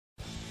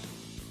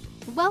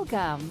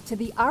Welcome to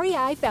the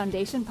REI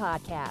Foundation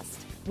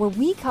Podcast, where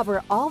we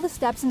cover all the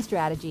steps and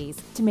strategies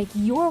to make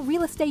your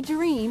real estate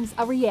dreams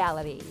a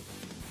reality.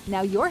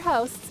 Now your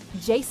hosts,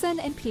 Jason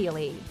and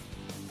Peely.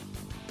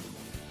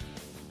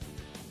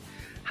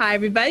 Hi,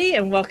 everybody,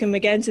 and welcome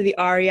again to the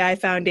REI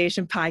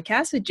Foundation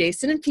Podcast with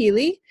Jason and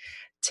Peely.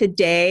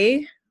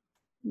 Today,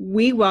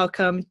 we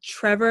welcome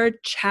Trevor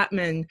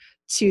Chapman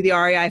to the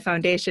REI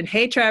Foundation.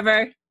 Hey,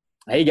 Trevor.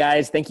 Hey,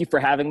 guys. Thank you for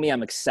having me.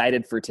 I'm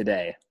excited for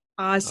today.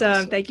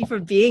 Awesome. Thank you for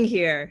being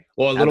here.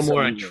 Well, a little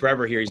more on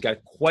Trevor here. He's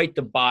got quite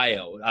the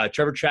bio.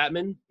 Trevor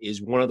Chapman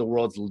is one of the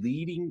world's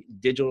leading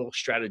digital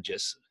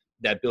strategists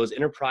that builds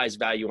enterprise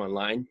value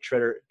online.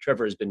 Trevor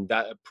has been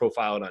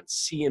profiled on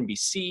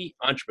CNBC,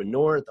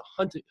 Entrepreneur,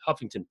 the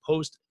Huffington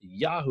Post,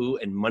 Yahoo,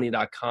 and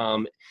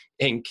Money.com,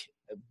 Inc.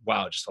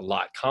 Wow, just a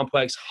lot.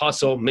 Complex,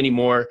 Hustle, many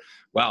more.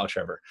 Wow,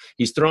 Trevor.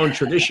 He's thrown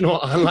traditional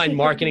online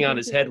marketing on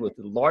his head with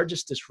the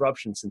largest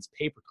disruption since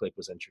pay-per-click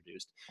was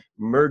introduced.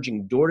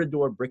 Merging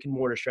door-to-door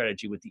brick-and-mortar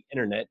strategy with the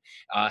internet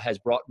has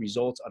brought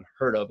results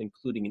unheard of,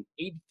 including an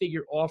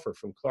 8-figure offer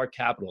from Clark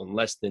Capital in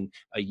less than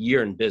a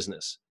year in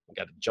business.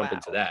 Got to jump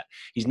into that.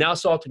 He's now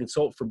sought to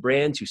consult for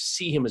brands who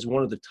see him as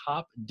one of the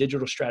top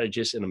digital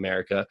strategists in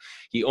America.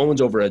 He owns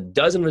over a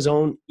dozen of his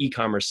own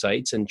e-commerce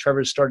sites, and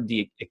Trevor started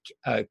the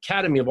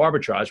Academy of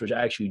Arbitrage, which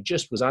I actually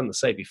just was on the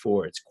site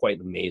before. It's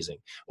quite amazing.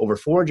 Over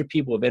 400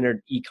 people have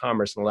entered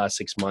e-commerce in the last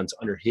 6 months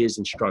under his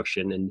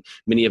instruction, and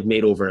many have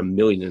made over $1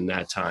 million in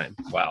that time.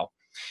 Wow.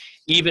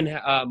 Even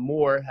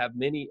more have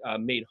many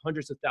made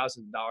hundreds of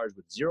thousands of dollars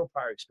with zero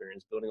prior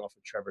experience building off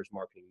of Trevor's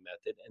marketing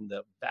method, and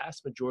the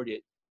vast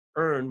majority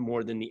earn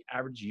more than the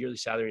average yearly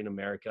salary in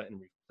America and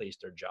replace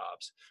their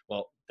jobs.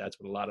 Well, that's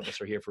what a lot of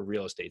us are here for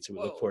real estate. So we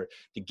look forward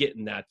to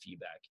getting that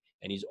feedback.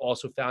 And he's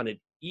also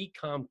founded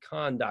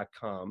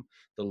ecomcon.com,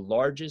 the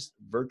largest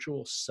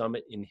virtual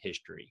summit in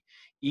history.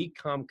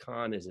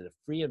 Ecomcon is a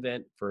free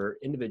event for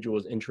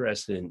individuals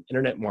interested in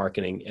internet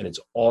marketing, and it's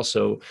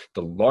also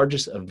the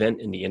largest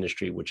event in the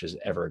industry which has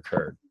ever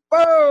occurred.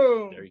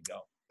 Boom! There you go.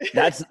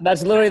 That's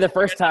literally the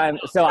first time.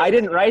 So I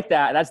didn't write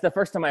that. That's the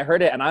first time I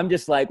heard it. And I'm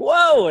just like,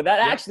 whoa, that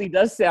actually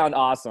does sound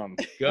awesome.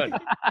 Good.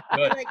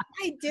 Like,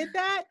 I did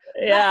that?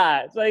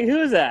 Yeah. It's like,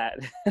 who's that?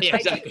 Yeah,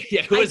 exactly.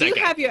 Yeah, who I is that do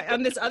guy? have you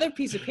on this other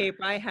piece of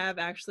paper. I have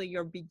actually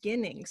your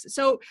beginnings.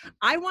 So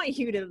I want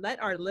you to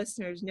let our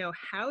listeners know,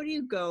 how do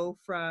you go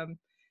from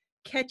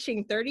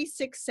catching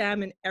 36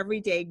 salmon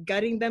every day,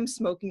 gutting them,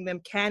 smoking them,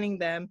 canning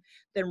them,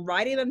 then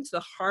riding them to the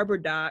harbor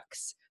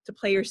docks to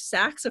play your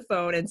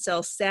saxophone and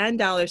sell sand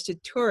dollars to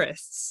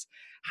tourists?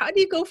 How do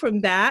you go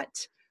from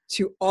that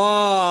to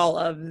all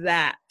of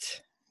that?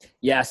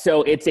 Yeah.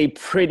 So it's a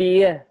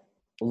pretty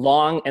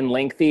long and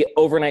lengthy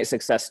overnight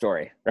success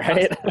story,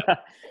 right?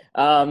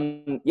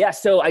 Yeah.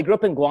 So I grew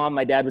up in Guam.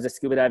 My dad was a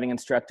scuba diving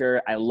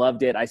instructor. I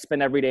loved it. I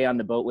spent every day on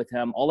the boat with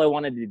him. All I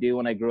wanted to do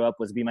when I grew up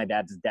was be my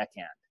dad's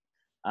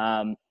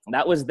deckhand.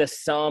 That was the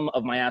sum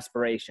of my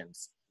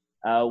aspirations.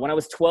 When I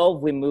was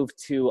 12, we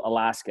moved to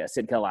Alaska,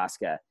 Sitka,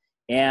 Alaska.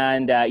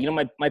 And,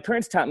 my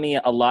parents taught me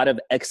a lot of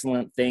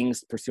excellent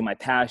things, pursue my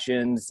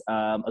passions,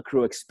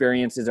 accrue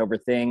experiences over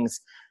things.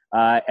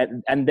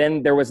 And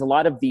then there was a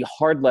lot of the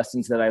hard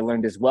lessons that I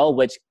learned as well,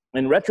 which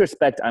in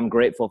retrospect, I'm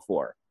grateful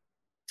for.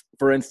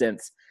 For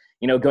instance,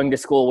 going to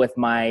school with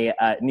my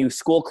new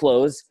school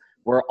clothes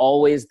were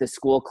always the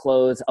school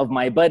clothes of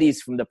my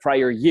buddies from the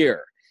prior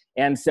year.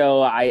 And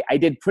so I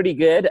did pretty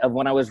good of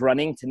when I was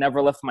running to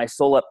never lift my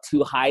sole up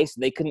too high so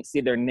they couldn't see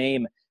their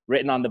name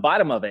written on the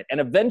bottom of it.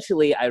 And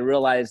eventually I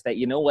realized that,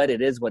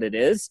 it is what it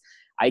is.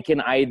 I can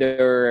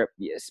either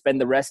spend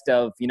the rest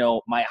of,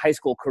 my high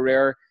school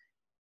career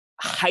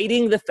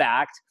hiding the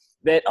fact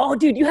that, oh,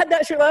 dude, you had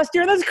that shirt last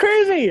year. That's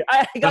crazy.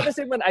 I got the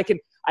same one. I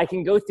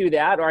can go through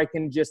that, or I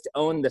can just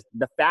own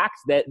the fact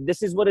that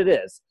this is what it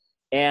is.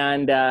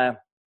 And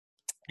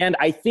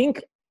I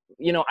think,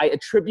 I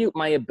attribute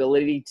my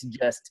ability to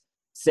just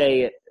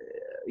say,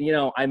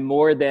 I'm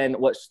more than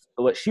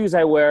what shoes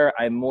I wear.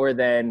 I'm more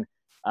than,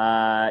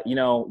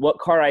 what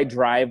car I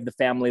drive, the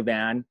family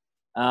van,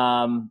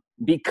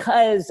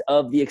 because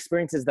of the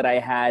experiences that I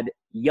had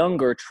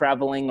younger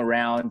traveling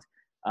around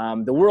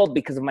the world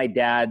because of my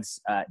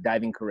dad's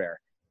diving career.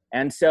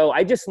 And so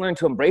I just learned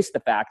to embrace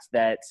the fact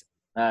that,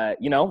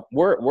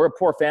 we're a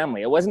poor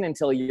family. It wasn't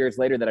until years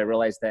later that I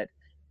realized that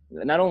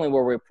not only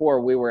were we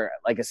poor, we were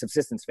like a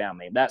subsistence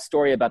family. That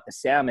story about the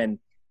salmon,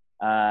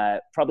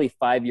 probably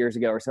 5 years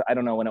ago or so, I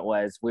don't know when it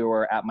was, we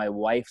were at my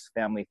wife's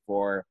family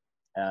for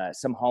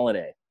some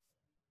holiday,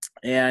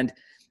 and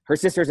her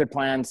sisters had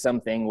planned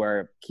something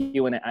where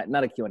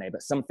not a Q&A,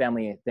 but some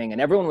family thing. And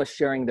everyone was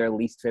sharing their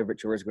least favorite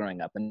chores growing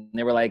up. And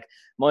they were like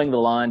mowing the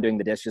lawn, doing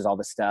the dishes, all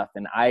this stuff.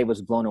 And I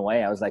was blown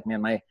away. I was like,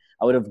 man, I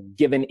would have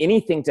given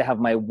anything to have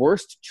my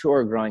worst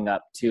chore growing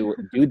up to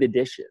do the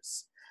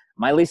dishes.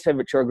 My least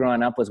favorite chore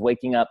growing up was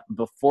waking up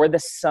before the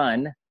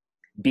sun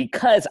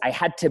because I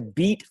had to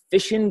beat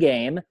Fish and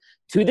Game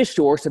to the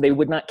shore so they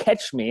would not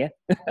catch me,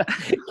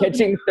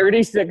 catching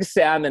 36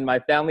 salmon, my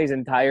family's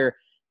entire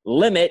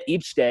limit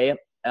each day,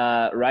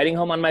 riding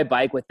home on my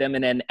bike with them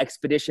in an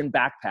expedition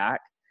backpack,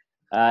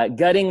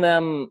 gutting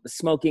them,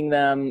 smoking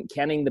them,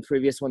 canning the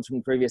previous ones from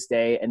the previous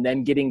day, and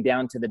then getting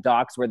down to the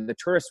docks where the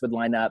tourists would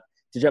line up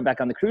to jump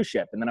back on the cruise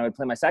ship. And then I would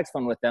play my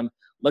saxophone with them,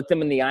 look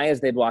them in the eye as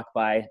they'd walk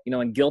by,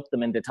 and guilt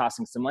them into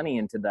tossing some money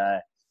into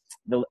the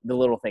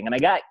little thing. And I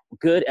got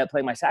good at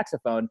playing my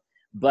saxophone,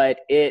 but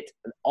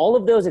all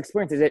of those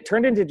experiences, it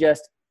turned into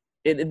just,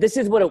 this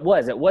is what it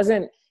was. It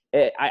wasn't,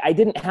 I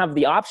didn't have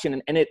the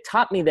option. And it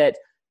taught me that,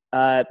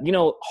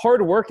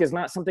 hard work is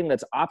not something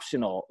that's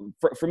optional.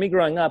 For me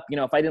growing up,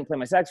 if I didn't play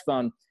my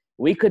saxophone,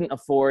 we couldn't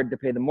afford to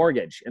pay the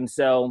mortgage. And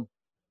so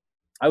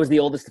I was the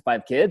oldest of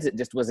 5 kids. It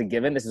just was a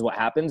given. This is what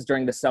happens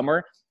during the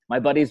summer. My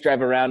buddies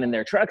drive around in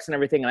their trucks and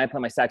everything, and I play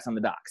my sax on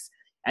the docks.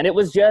 And it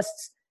was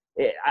just,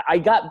 I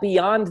got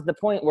beyond the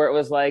point where it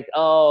was like,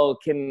 oh,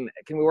 can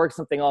we work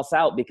something else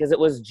out? Because it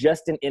was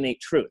just an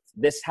innate truth.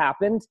 This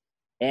happened.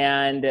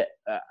 And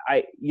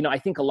I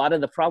think a lot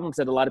of the problems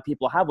that a lot of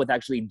people have with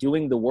actually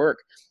doing the work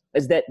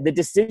is that the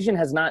decision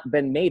has not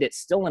been made. It's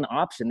still an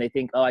option. They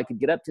think, oh, I could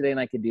get up today and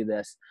I could do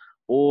this,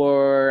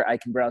 or I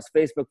can browse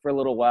Facebook for a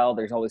little while.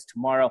 There's always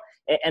tomorrow.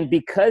 And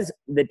because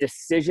the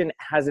decision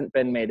hasn't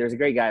been made, there's a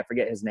great guy, I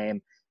forget his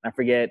name. I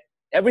forget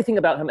everything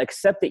about him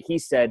except that he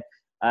said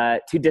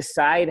to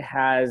decide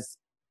has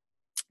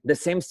the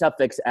same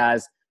suffix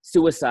as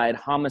suicide,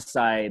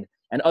 homicide,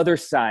 and other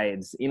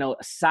sides.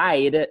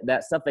 Side,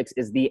 that suffix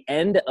is the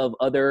end of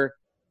other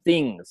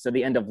things. So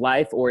the end of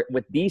life, or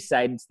with the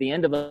side, it's the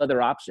end of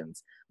other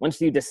options. Once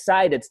you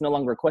decide, it's no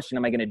longer a question,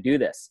 am I going to do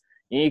this?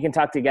 You can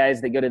talk to guys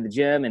that go to the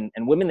gym and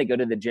women that go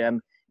to the gym.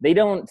 They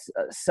don't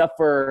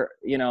suffer,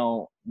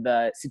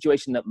 the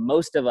situation that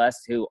most of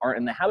us who aren't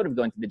in the habit of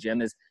going to the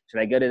gym is, should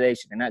I go today?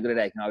 Should I not go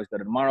today? I can always go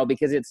tomorrow,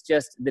 because it's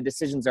just, the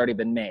decision's already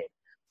been made.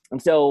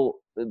 And so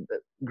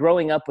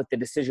growing up with the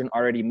decision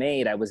already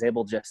made, I was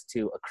able just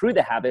to accrue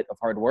the habit of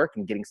hard work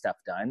and getting stuff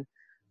done.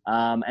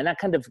 And that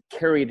kind of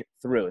carried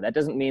through. That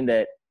doesn't mean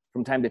that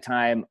from time to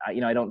time,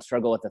 I don't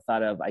struggle with the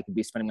thought of I could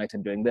be spending my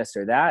time doing this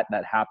or that.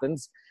 That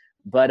happens.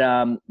 But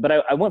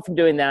I went from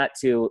doing that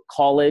to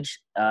college,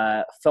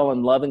 fell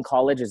in love in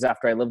college as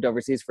after I lived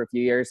overseas for a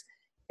few years,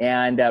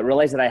 and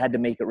realized that I had to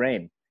make it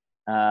rain.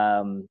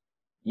 And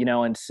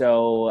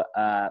so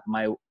I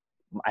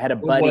had a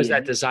buddy. What was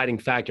that deciding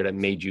factor that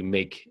made you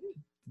make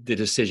the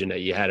decision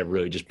that you had to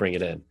really just bring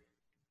it in?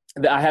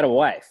 I had a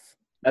wife.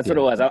 That's what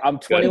it was. I'm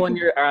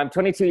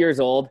 22 years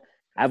old.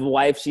 I have a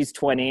wife. She's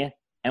 20,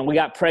 and we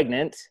got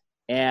pregnant.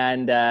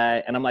 And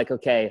I'm like,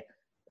 okay,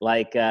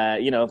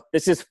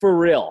 this is for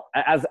real,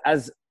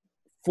 as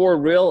for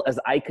real as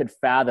I could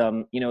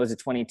fathom, as a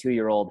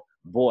 22-year-old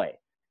boy.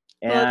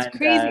 And, well, it's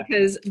crazy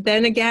because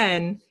then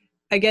again,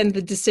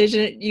 the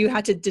decision, you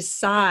had to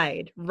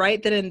decide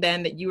right then and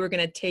then that you were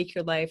going to take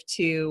your life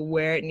to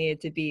where it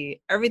needed to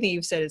be. Everything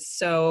you've said is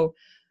so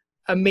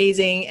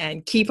amazing,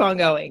 and keep on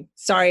going.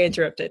 Sorry I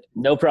interrupted.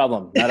 No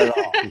problem. Not at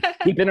all.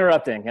 Keep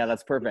interrupting. Yeah,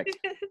 that's perfect.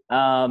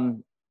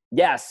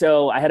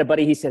 So I had a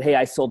buddy, he said, hey,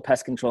 I sold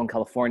pest control in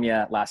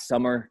California last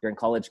summer during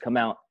college. Come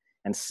out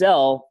and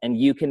sell, and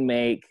you can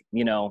make,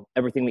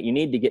 everything that you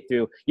need to get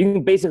through. You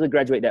can basically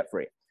graduate debt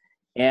free.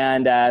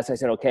 And so I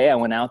said, okay, I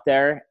went out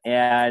there,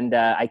 and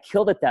I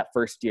killed it that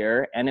first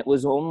year. And it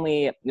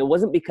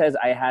wasn't because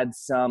I had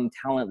some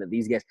talent that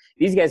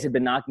these guys had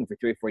been knocking for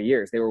 3 or 4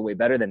 years. They were way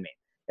better than me.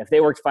 If they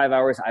worked 5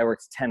 hours, I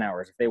worked 10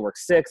 hours. If they worked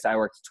 6, I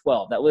worked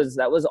 12. That was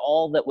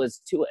all that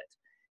was to it.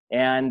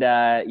 And,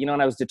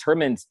 and I was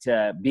determined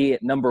to be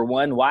at number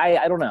one. Why?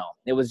 I don't know.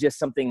 It was just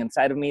something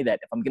inside of me that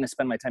if I'm going to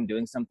spend my time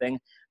doing something,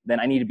 then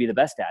I need to be the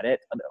best at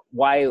it.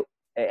 Why?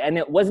 And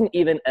it wasn't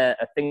even a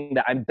thing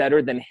that I'm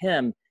better than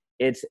him.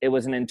 It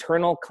was an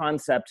internal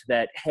concept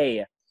that,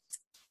 hey,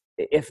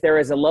 if there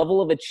is a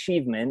level of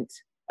achievement,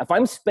 if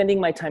I'm spending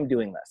my time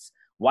doing this,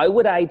 why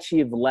would I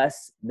achieve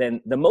less than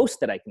the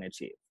most that I can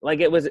achieve?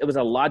 It was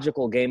a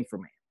logical game for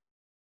me.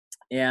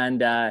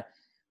 And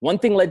one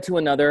thing led to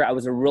another. I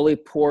was a really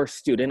poor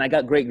student. I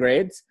got great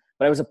grades,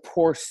 but I was a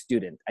poor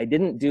student. I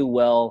didn't do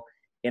well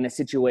in a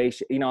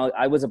situation.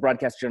 I was a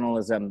broadcast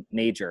journalism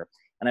major,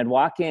 and I'd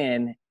walk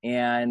in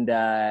and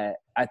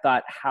I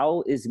thought,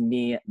 how is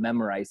me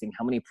memorizing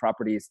how many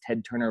properties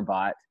Ted Turner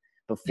bought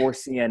before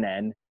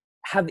CNN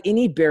have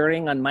any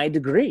bearing on my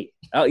degree?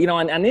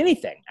 On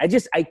anything.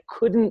 I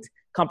couldn't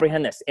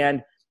comprehend this.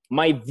 And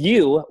my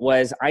view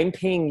was, I'm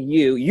paying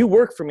you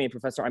work for me,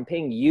 professor. I'm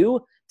paying you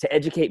to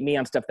educate me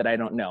on stuff that I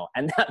don't know.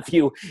 And that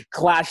view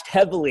clashed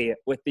heavily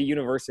with the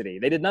university.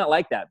 They did not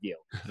like that view.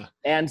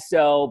 And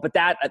so, but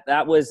that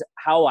was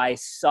how I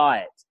saw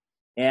it.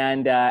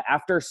 And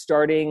after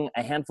starting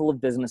a handful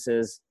of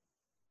businesses,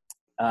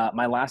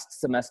 my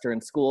last semester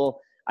in school,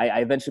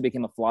 I eventually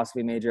became a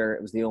philosophy major.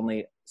 It was the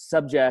only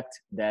subject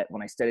that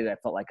when I studied, I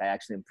felt like I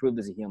actually improved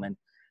as a human.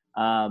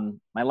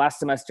 My last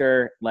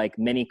semester, like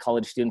many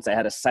college students, I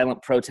had a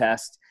silent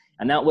protest,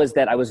 and that was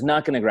that I was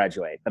not going to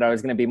graduate, that I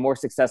was going to be more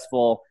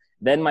successful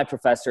than my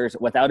professors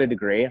without a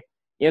degree,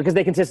 because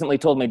they consistently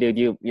told me, dude,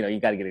 you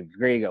got to get a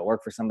degree, go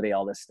work for somebody,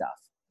 all this stuff.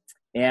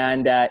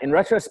 And in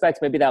retrospect,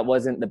 maybe that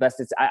wasn't the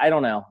best. I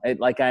don't know.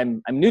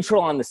 I'm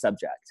neutral on the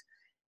subject.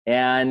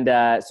 And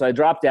so I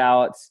dropped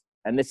out.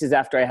 And this is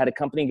after I had a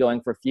company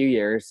going for a few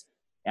years.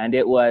 And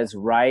it was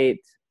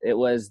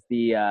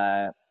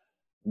the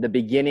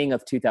beginning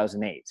of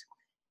 2008.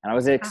 And I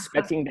was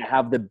expecting to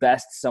have the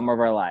best summer of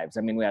our lives.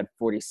 I mean, we had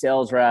 40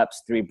 sales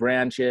reps, 3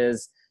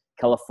 branches,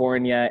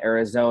 California,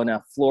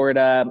 Arizona,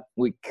 Florida.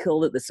 We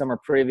killed it the summer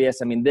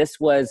previous. I mean, this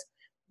was,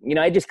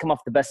 I just come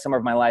off the best summer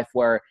of my life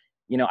where,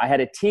 I had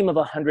a team of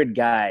 100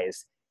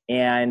 guys,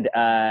 and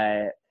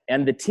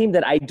the team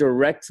that I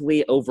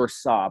directly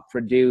oversaw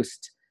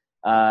produced,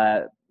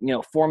 $4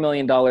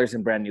 million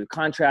in brand new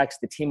contracts.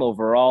 The team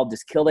overall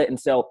just killed it. And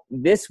so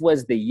this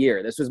was the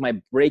year. This was my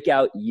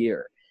breakout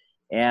year.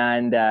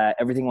 And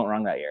everything went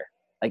wrong that year.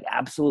 Like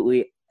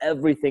absolutely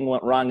everything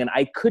went wrong. And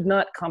I could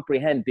not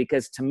comprehend,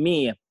 because to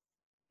me,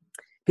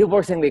 people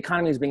were saying the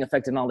economy is being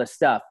affected and all this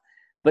stuff.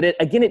 But it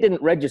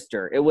didn't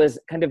register. It was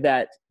kind of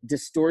that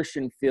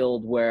distortion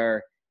field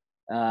where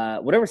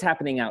whatever's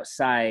happening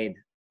outside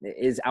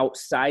is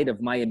outside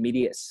of my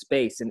immediate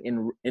space.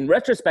 And in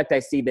retrospect, I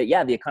see that,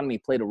 yeah, the economy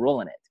played a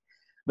role in it.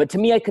 But to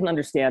me, I couldn't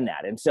understand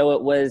that. And so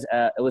it was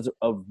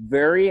a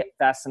very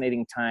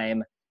fascinating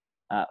time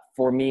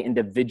for me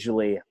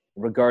individually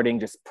regarding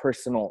just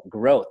personal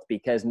growth,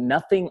 because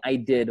nothing I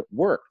did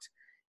worked.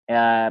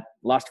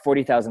 Lost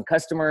 40,000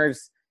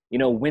 customers,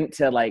 went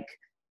to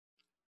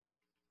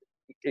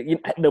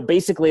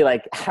basically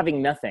like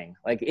having nothing.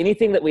 Like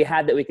anything that we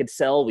had that we could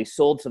sell, we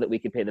sold so that we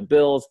could pay the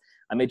bills.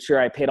 I made sure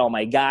I paid all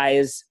my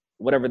guys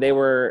whatever they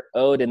were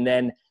owed. And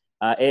then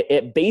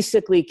it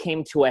basically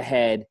came to a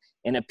head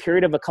in a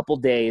period of a couple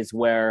days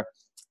where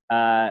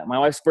my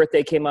wife's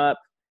birthday came up,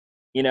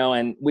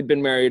 and we'd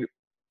been married,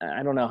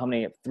 I don't know how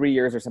many, 3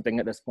 years or something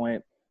at this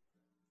point.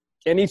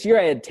 And each year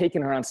I had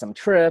taken her on some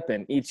trip,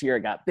 and each year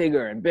it got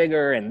bigger and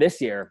bigger. And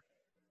this year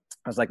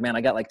I was like, man,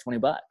 I got like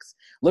 $20.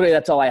 Literally,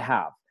 that's all I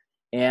have.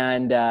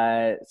 And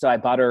so I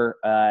bought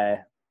her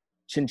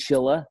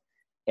chinchilla.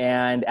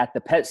 And at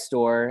the pet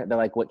store, they're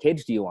like, what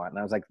cage do you want? And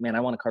I was like, man, I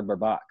want a cardboard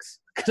box,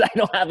 because I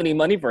don't have any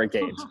money for a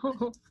cage.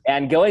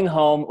 And going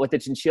home with the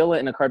chinchilla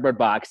in a cardboard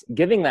box,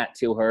 giving that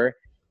to her.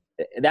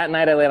 That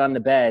night I laid on the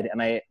bed,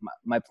 and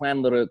my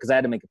plan literally, because I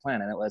had to make a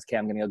plan, and it was, okay,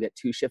 I'm going to go get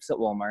 2 shifts at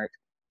Walmart,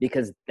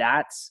 because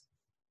that's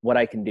what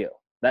I can do.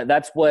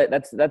 That's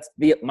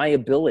my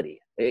ability.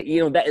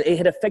 That it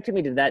had affected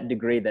me to that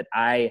degree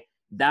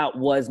that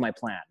was my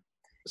plan.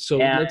 So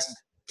let's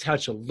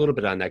touch a little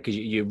bit on that, because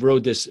you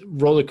rode this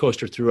roller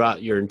coaster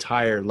throughout your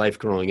entire life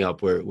growing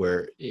up,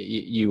 where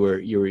you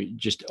were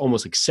just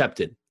almost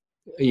accepted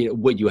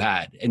what you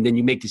had, and then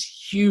you make this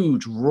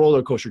huge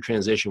roller coaster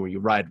transition where you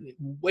ride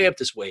way up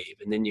this wave,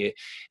 and then you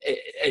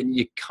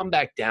come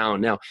back down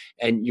now,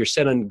 and you're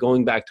set on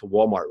going back to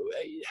Walmart.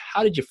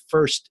 How did you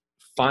first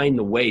find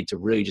the way to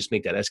really just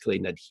make that escalate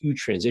in that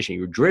huge transition?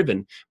 You were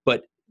driven,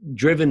 but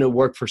driven to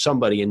work for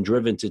somebody and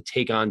driven to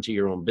take on to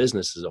your own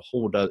business is a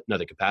whole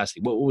another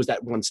capacity. What was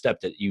that one step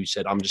that you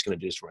said, I'm just going to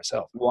do this for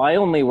myself? Well, I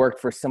only worked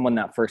for someone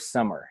that first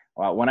summer.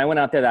 When I went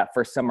out there that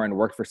first summer and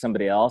worked for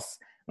somebody else,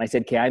 and I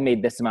said, okay, I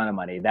made this amount of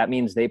money. That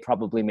means they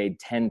probably made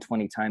 10,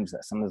 20 times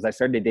this. And as I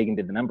started to dig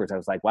into the numbers, I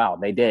was like, wow,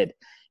 they did.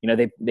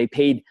 They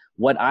paid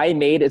what I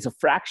made as a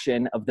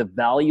fraction of the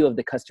value of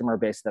the customer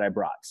base that I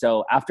brought.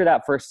 So after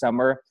that first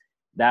summer,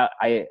 that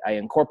I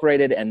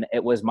incorporated, and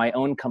it was my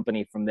own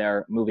company from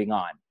there moving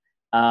on.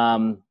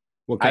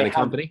 What kind of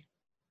company?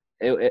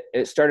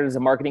 It started as a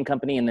marketing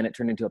company, and then it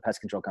turned into a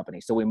pest control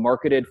company. So we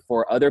marketed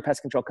for other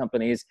pest control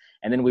companies,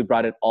 and then we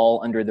brought it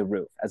all under the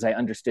roof as I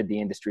understood the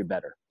industry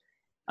better.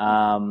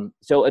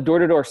 So a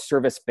door-to-door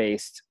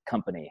service-based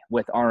company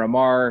with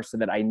RMR, so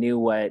that I knew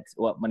what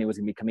money was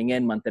going to be coming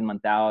in, month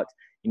out,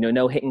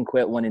 no hit and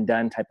quit, one and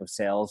done type of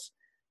sales.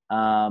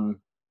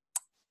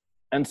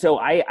 And so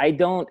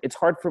it's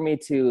hard for me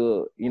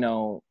to,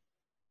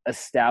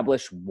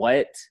 establish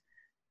what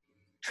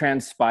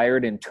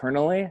transpired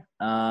internally.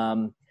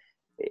 Early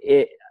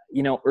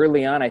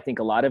on, I think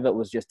a lot of it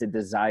was just a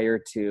desire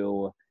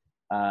to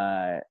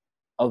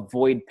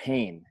avoid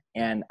pain.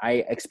 And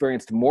I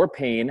experienced more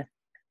pain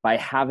by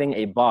having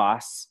a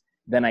boss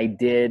than I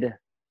did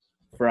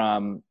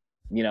from,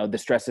 the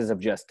stresses of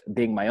just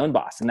being my own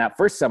boss. And that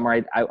first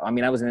summer,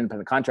 I was an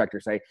independent contractor.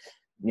 So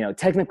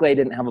technically I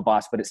didn't have a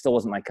boss, but it still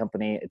wasn't my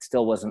company. It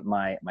still wasn't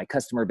my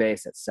customer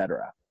base, et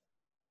cetera.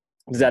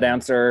 Does that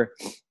answer?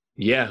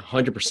 Yeah,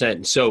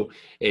 100%. So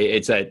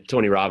it's that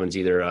Tony Robbins,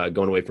 either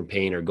going away from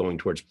pain or going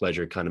towards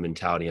pleasure kind of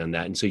mentality on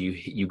that. And so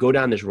you go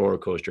down this roller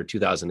coaster,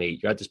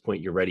 2008, you're at this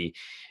point, you're ready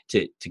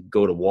to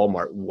go to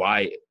Walmart.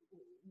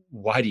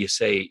 Why do you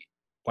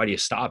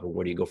stop, and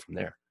where do you go from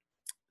there?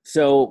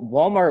 So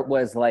Walmart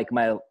was like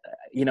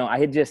I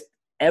had just,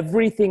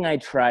 everything I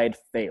tried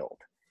failed.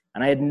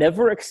 And I had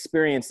never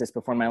experienced this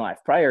before in my life.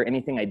 Prior,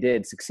 anything I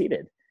did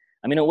succeeded.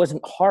 It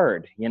wasn't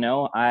hard,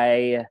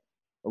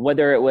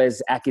 whether it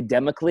was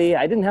academically,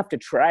 I didn't have to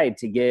try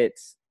to get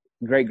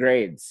great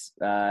grades.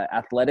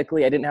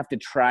 Athletically, I didn't have to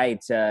try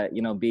to,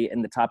 be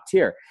in the top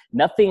tier.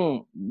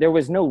 There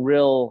was no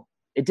real,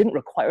 it didn't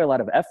require a lot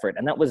of effort.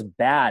 And that was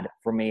bad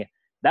for me.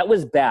 That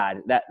was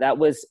bad. That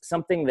was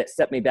something that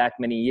set me back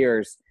many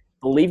years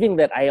believing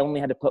that I only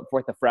had to put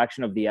forth a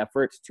fraction of the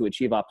effort to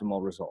achieve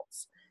optimal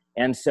results.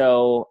 And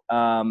so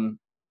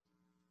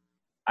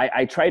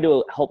I try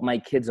to help my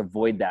kids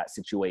avoid that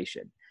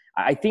situation.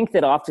 I think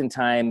that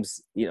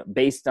oftentimes,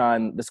 based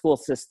on the school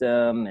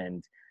system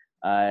and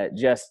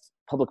just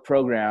public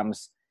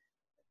programs,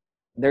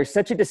 there's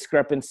such a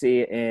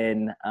discrepancy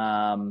in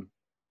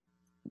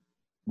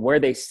where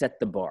they set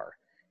the bar.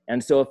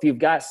 And so if you've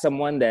got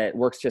someone that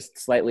works just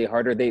slightly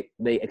harder, they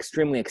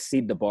extremely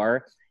exceed the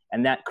bar,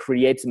 and that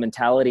creates a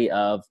mentality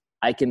of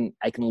I can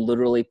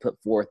literally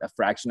put forth a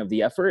fraction of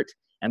the effort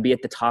and be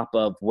at the top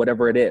of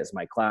whatever it is,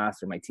 my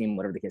class or my team,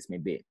 whatever the case may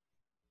be.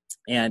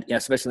 And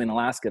especially in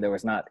Alaska, there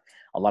was not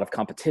a lot of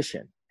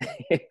competition.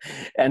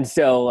 And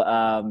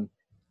so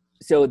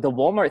so the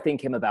Walmart thing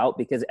came about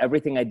because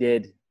everything I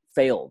did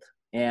failed.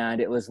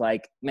 And it was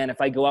like, man, if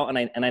I go out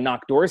and I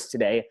knock doors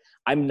today,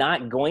 I'm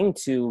not going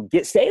to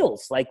get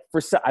sales. Like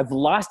I've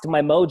lost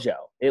my mojo.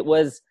 It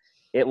was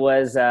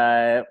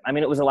a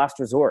last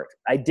resort.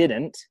 I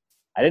didn't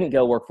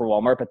go work for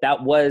Walmart, but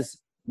that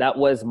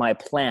was my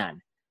plan.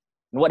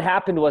 And what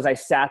happened was I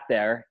sat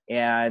there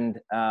and,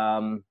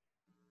 I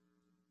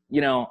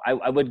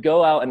would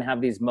go out and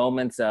have these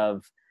moments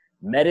of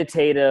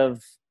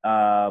meditative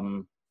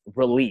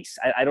release.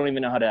 I don't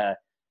even know how to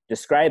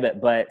describe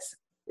it, but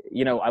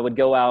I would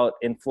go out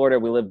in Florida.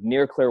 We lived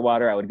near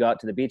Clearwater. I would go out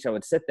to the beach. I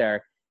would sit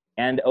there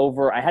and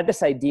I had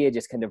this idea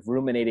just kind of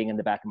ruminating in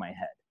the back of my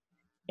head.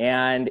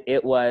 And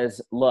it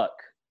was, look,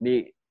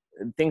 the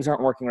things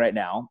aren't working right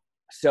now.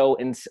 So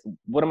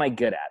what am I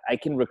good at? I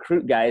can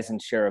recruit guys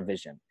and share a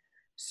vision.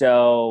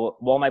 So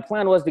while my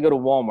plan was to go to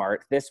Walmart,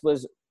 this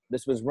was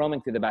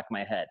roaming through the back of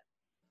my head.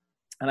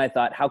 And I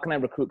thought, how can I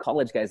recruit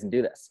college guys and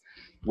do this?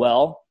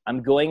 Well,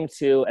 I'm going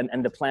to,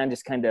 and the plan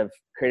just kind of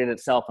created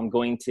itself. I'm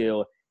going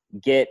to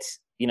get,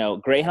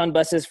 Greyhound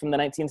buses from the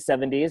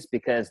 1970s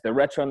because they're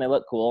retro and they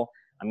look cool.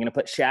 I'm going to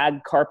put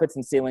shag carpets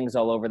and ceilings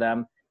all over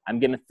them. I'm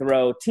going to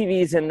throw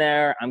TVs in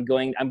there. I'm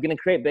going to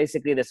create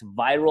basically this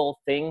viral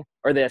thing,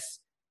 or this,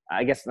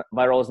 I guess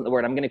viral isn't the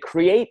word. I'm going to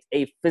create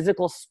a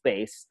physical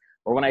space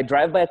where when I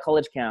drive by a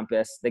college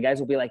campus, the guys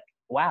will be like,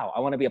 wow, I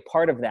want to be a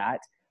part of that.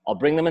 I'll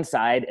bring them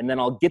inside and then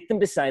I'll get them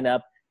to sign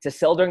up to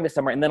sell during the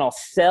summer. And then I'll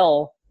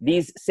sell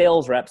these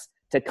sales reps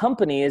to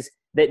companies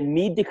that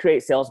need to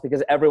create sales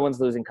because everyone's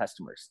losing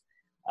customers.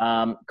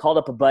 Called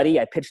up a buddy.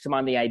 I pitched him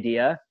on the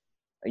idea.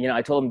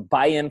 I told him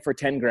buy in for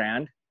 10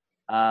 grand,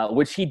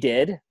 which he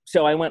did.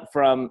 So I went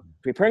from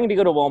preparing to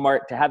go to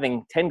Walmart to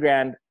having 10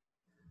 grand,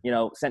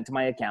 sent to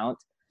my account.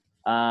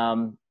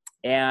 And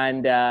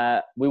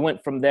we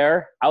went from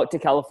there out to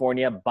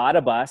California, bought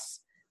a bus.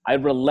 I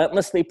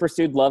relentlessly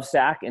pursued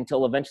Lovesac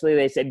until eventually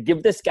they said,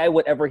 give this guy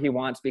whatever he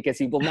wants because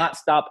he will not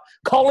stop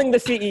calling the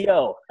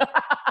CEO.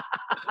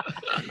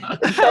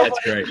 That's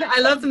great. I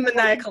love the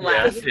maniacal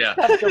laugh. Yeah.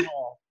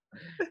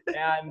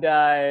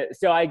 And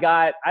so I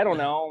got, I don't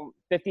know,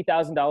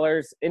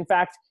 $50,000. In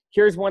fact,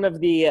 here's one of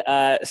the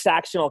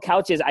Sactional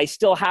couches. I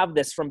still have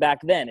this from back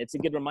then. It's a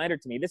good reminder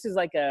to me. This is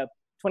like a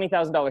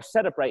 $20,000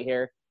 setup right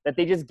here that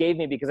they just gave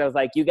me because I was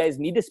like, you guys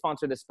need to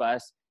sponsor this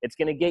bus. It's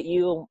going to get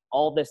you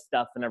all this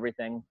stuff and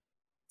everything.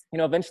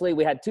 Eventually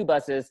we had 2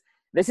 buses.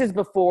 This is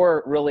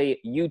before really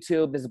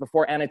YouTube. This is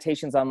before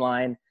annotations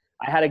online.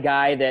 I had a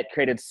guy that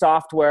created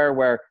software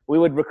where we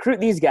would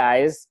recruit these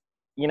guys,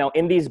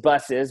 in these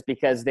buses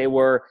because they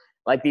were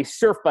like these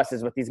surf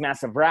buses with these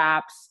massive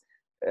wraps.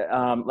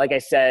 Like I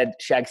said,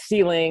 shag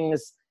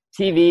ceilings,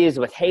 TVs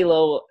with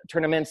Halo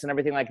tournaments and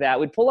everything like that.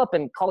 We'd pull up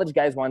and college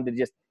guys wanted to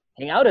just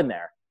hang out in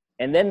there.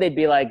 And then they'd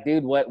be like,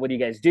 dude, what do you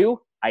guys do?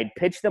 I'd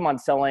pitch them on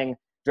selling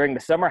during the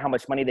summer, how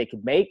much money they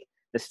could make.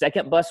 The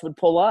second bus would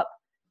pull up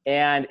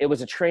and it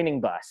was a training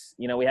bus.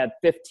 We had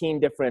 15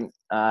 different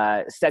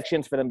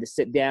sections for them to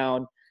sit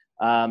down.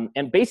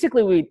 And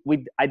basically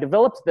I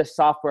developed this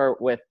software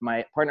with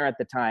my partner at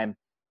the time.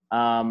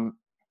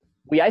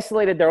 We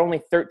isolated there are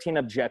only 13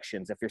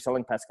 objections if you're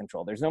selling pest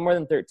control. There's no more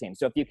than 13.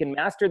 So if you can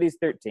master these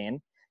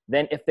 13,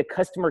 then if the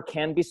customer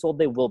can be sold,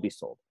 they will be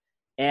sold.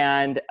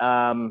 And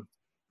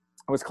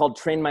it was called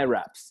Train My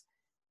Reps.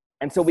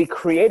 And so we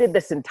created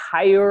this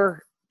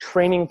entire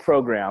training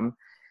program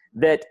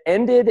that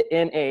ended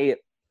in a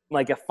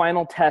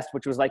final test,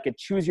 which was like a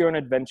choose your own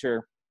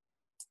adventure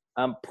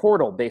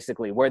portal,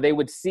 basically, where they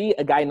would see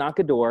a guy knock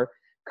a door,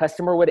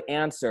 customer would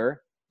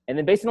answer, and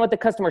then based on what the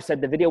customer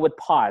said, the video would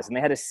pause, and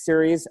they had a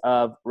series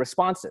of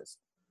responses,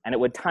 and it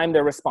would time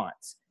their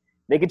response.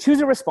 They could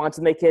choose a response,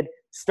 and they could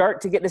start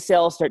to get the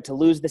sale, start to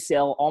lose the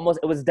sale, almost.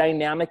 It was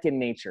dynamic in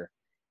nature.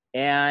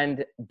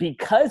 And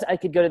because I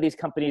could go to these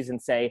companies and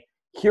say,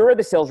 here are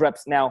the sales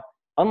reps. Now,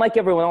 unlike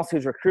everyone else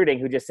who's recruiting,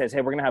 who just says,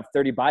 hey, we're going to have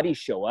 30 bodies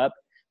show up.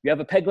 You have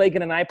a peg leg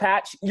and an eye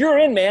patch. You're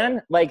in,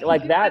 man. Like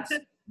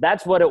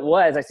that's what it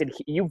was. I said,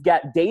 you've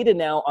got data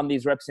now on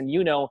these reps and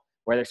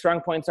where their strong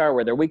points are,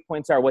 where their weak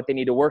points are, what they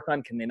need to work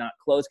on. Can they not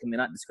close? Can they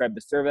not describe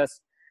the service?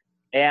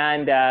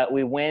 And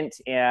we went,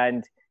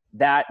 and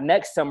that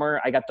next summer,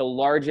 I got the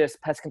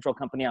largest pest control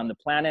company on the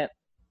planet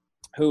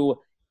who,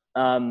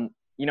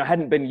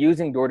 hadn't been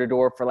using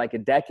door-to-door for like a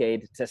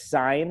decade to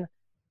sign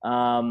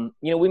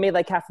We made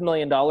like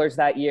 $500,000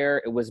 that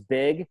year. It was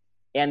big.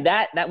 And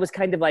that was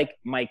kind of like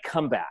my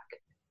comeback.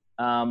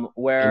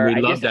 Where and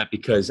we love that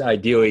because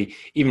ideally,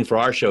 even for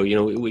our show,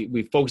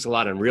 we focus a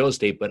lot on real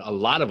estate, but a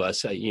lot of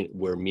us,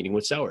 we're meeting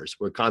with sellers.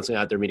 We're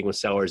constantly out there meeting with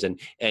sellers, and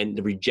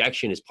the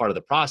rejection is part of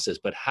the process.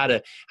 But how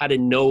to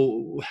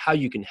know how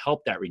you can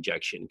help that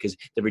rejection, because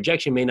the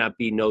rejection may not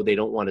be no, they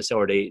don't want to sell,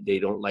 or they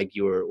don't like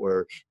you,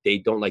 or they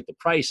don't like the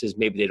prices.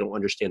 Maybe they don't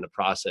understand the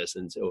process,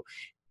 and so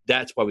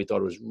that's why we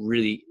thought it was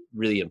really,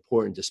 really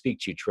important to speak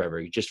to you,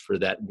 Trevor, just for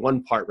that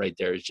one part right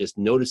there is just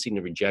noticing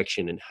the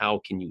rejection and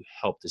how can you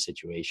help the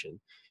situation.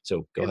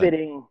 So go ahead.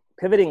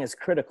 Pivoting is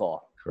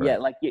critical. Correct. Yeah.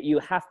 Like you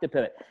have to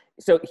pivot.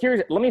 So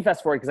let me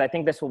fast forward, because I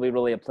think this will be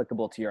really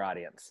applicable to your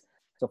audience.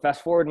 So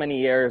fast forward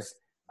many years,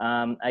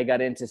 I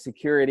got into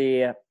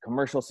security,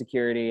 commercial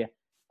security,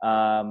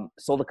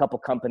 sold a couple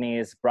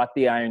companies, brought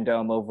the Iron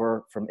Dome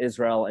over from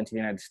Israel into the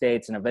United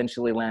States, and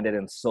eventually landed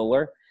in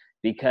solar.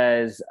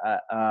 Because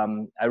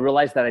I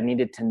realized that I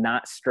needed to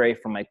not stray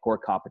from my core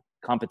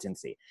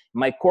competency.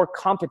 My core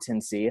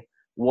competency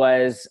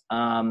was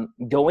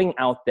going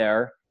out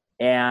there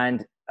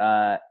and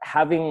it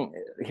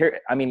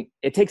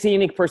takes a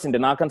unique person to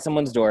knock on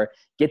someone's door,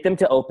 get them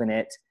to open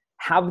it,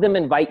 have them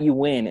invite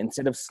you in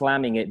instead of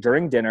slamming it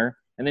during dinner,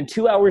 and then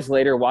 2 hours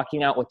later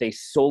walking out with a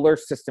solar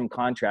system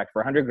contract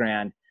for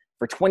 $100,000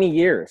 for 20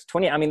 years.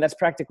 That's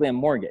practically a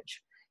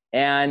mortgage.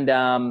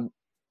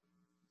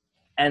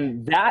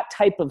 And that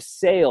type of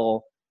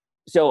sale,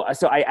 so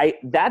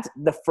that's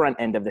the front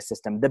end of the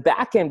system. The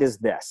back end is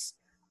this.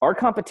 Our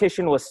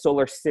competition was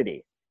Solar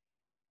City,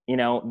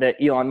 that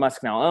Elon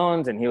Musk now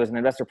owns, and he was an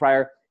investor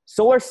prior.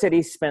 Solar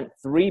City spent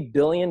 $3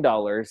 billion,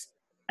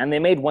 and they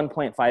made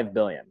 $1.5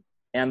 billion.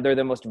 And they're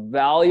the most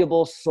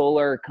valuable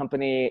solar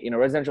company,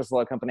 residential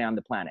solar company on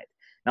the planet.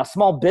 Now,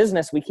 small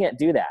business, we can't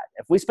do that.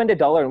 If we spend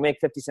 $1 and make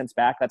 50 cents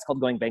back, that's called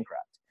going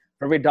bankrupt.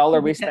 For every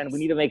dollar we spend, we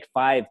need to make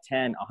 $5,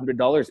 $10,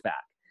 $100 back.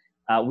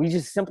 We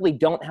just simply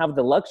don't have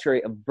the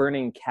luxury of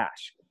burning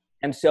cash.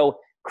 And so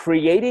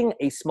creating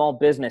a small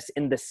business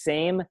in the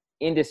same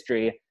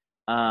industry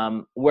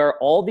where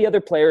all the other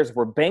players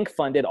were bank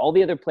funded, all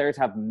the other players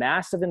have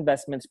massive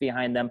investments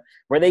behind them,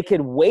 where they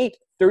could wait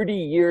 30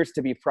 years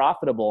to be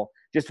profitable,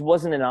 just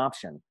wasn't an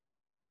option.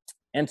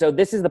 And so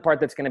this is the part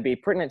that's going to be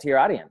pertinent to your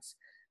audience.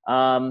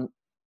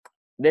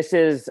 This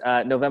is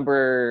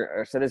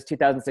November, so this is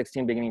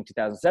 2016, beginning of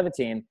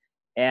 2017.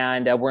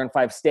 And we're in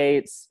 5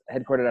 states,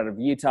 headquartered out of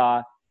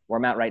Utah, where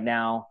I'm at right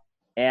now.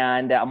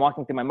 And I'm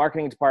walking through my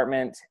marketing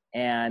department,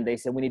 and they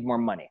said, we need more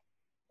money.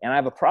 And I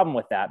have a problem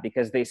with that,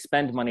 because they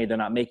spend money, they're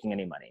not making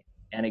any money.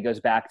 And it goes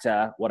back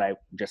to what I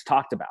just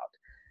talked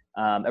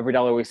about. Every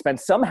dollar we spend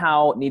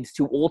somehow needs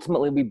to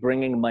ultimately be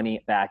bringing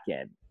money back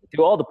in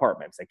through all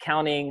departments,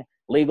 accounting,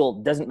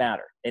 legal, doesn't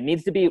matter. It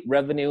needs to be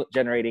revenue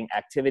generating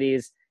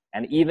activities.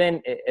 And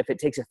even if it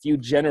takes a few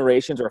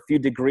generations or a few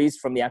degrees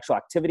from the actual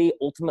activity,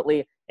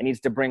 ultimately it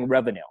needs to bring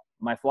revenue,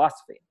 my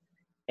philosophy.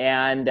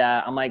 And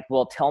I'm like,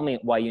 well, tell me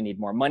why you need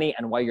more money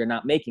and why you're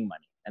not making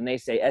money. And they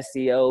say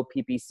SEO,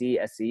 PPC,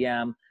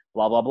 SEM,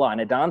 blah, blah, blah. And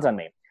it dawns on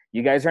me.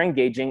 You guys are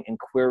engaging in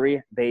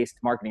query-based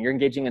marketing. You're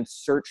engaging in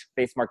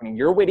search-based marketing.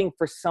 You're waiting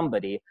for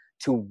somebody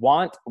to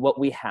want what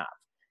we have.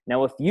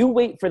 Now, if you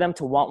wait for them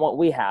to want what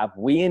we have,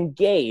 we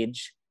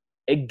engage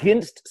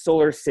against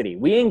Solar City.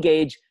 We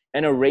engage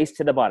in a race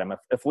to the bottom.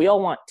 If we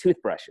all want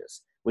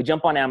toothbrushes, we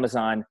jump on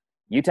Amazon,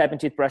 you type in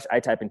toothbrush, I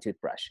type in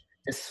toothbrush.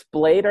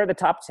 Displayed are the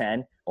top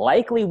 10.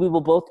 Likely we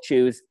will both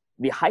choose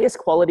the highest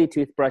quality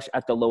toothbrush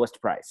at the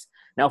lowest price.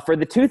 Now for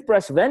the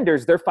toothbrush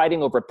vendors, they're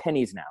fighting over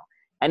pennies now.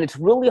 And it's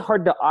really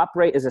hard to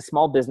operate as a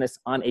small business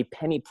on a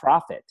penny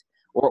profit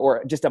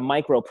or just a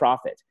micro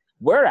profit.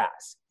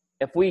 Whereas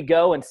if we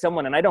go and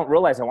I don't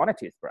realize I want a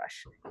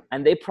toothbrush,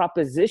 and they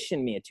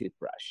proposition me a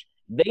toothbrush,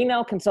 they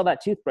now can sell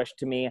that toothbrush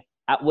to me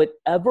at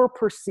whatever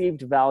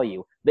perceived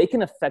value they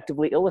can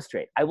effectively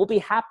illustrate. I will be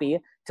happy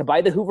to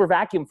buy the Hoover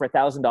vacuum for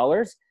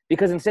 $1,000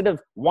 because instead of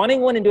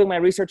wanting one and doing my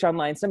research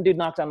online, some dude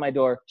knocked on my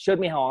door, showed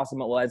me how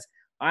awesome it was.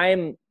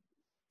 I'm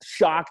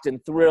shocked and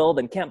thrilled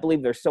and can't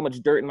believe there's so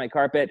much dirt in my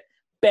carpet.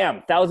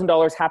 Bam,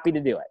 $1,000, happy to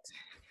do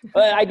it.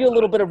 But I do a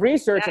little bit of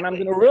research and I'm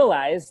going to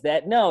realize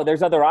that no,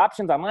 there's other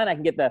options online. I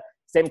can get the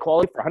same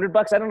quality for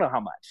 $100. I don't know how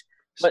much.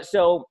 But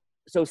so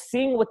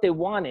seeing what they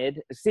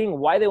wanted, seeing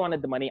why they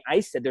wanted the money, I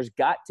said there's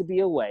got to be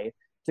a way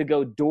to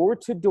go door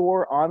to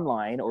door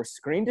online or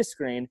screen to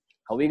screen,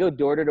 how we go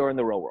door to door in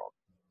the real world.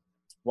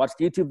 Watched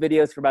YouTube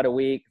videos for about a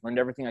week, learned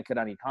everything I could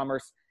on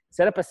e-commerce,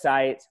 set up a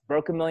site,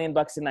 broke $1 million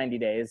in 90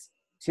 days,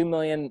 2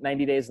 million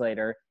 90 days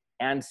later,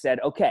 and said,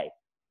 okay,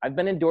 I've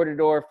been in door to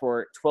door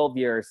for 12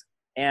 years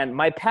and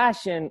my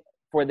passion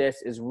for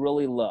this is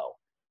really low.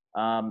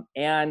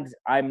 And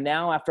I'm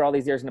now, after all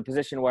these years, in a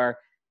position where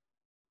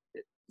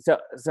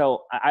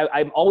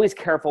I'm always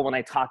careful when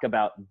I talk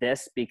about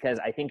this because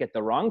I think at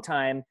the wrong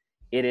time,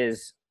 it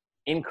is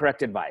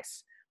incorrect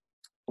advice.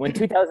 When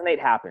 2008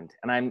 happened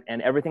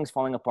and everything's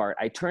falling apart,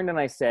 I turned and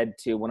I said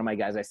to one of my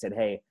guys, I said,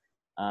 hey,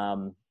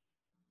 I'm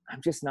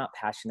just not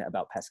passionate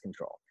about pest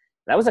control.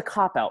 that was a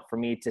cop out for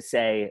me to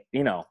say,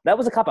 that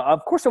was a cop out.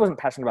 Of course I wasn't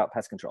passionate about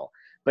pest control,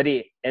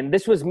 and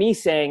this was me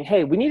saying,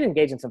 hey, we need to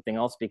engage in something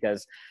else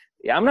because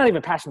I'm not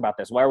even passionate about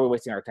this. Why are we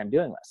wasting our time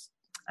doing this?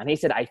 And he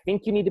said, I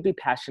think you need to be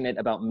passionate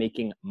about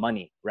making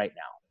money right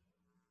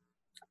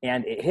now.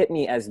 And it hit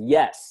me as,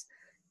 yes,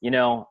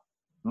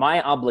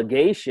 my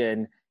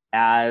obligation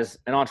as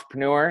an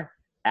entrepreneur,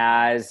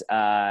 as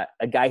a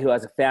guy who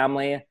has a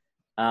family,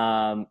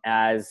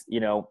 as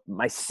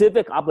my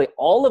civic obligation,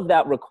 all of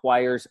that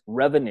requires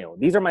revenue.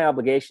 These are my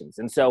obligations.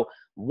 And so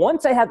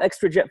once I have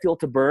extra jet fuel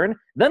to burn,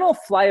 then I'll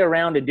fly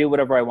around and do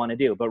whatever I want to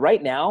do. But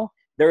right now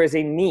there is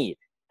a need,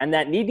 and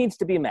that need needs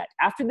to be met.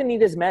 After the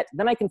need is met,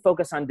 then I can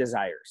focus on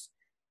desires.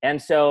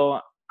 And so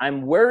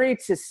I'm worried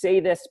to say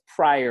this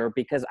prior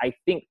because I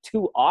think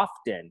too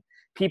often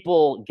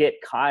people get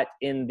caught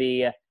in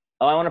the, I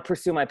want to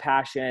pursue my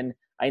passion.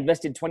 I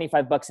invested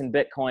 $25 in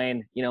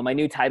Bitcoin. My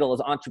new title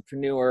is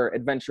entrepreneur,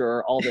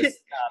 adventurer, all this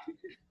stuff.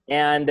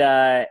 And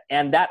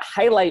that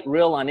highlight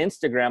reel on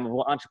Instagram of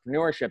what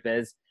entrepreneurship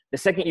is, the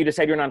second you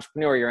decide you're an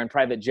entrepreneur, you're in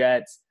private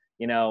jets,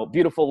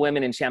 beautiful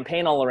women and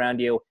champagne all around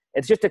you.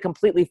 It's just a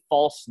completely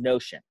false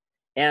notion.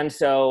 And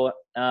so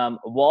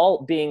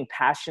while being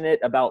passionate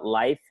about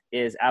life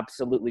is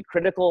absolutely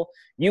critical,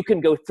 you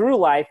can go through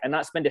life and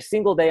not spend a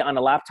single day on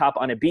a laptop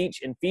on a beach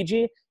in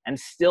Fiji and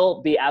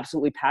still be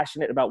absolutely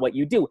passionate about what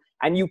you do.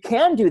 And you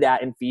can do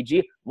that in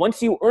Fiji.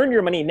 Once you earn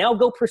your money, now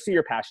go pursue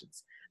your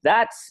passions.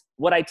 That's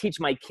what I teach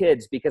my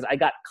kids because I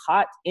got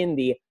caught in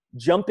the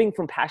jumping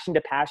from passion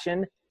to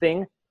passion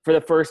thing for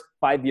the first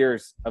 5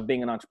 years of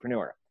being an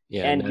entrepreneur.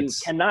 Yeah, and you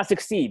cannot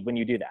succeed when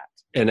you do that.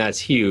 And that's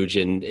huge.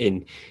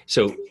 And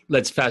so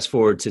let's fast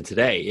forward to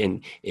today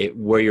and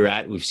where you're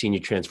at. We've seen you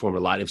transform a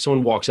lot. If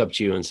someone walks up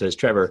to you and says,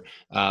 Trevor,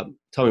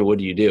 tell me, what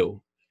do you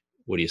do?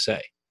 What do you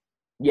say?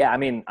 Yeah, I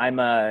mean, I'm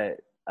a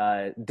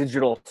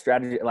digital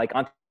strategy, like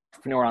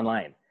entrepreneur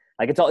online.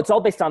 Like it's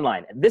all based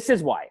online. This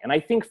is why. And I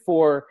think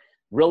for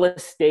real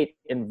estate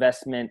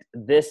investment,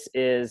 this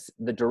is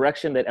the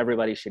direction that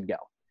everybody should go.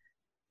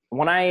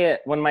 When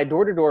my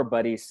door-to-door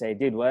buddies say,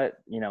 dude, what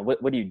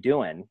are you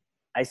doing?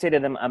 I say to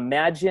them,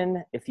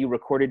 imagine if you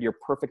recorded your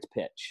perfect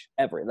pitch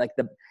ever. Like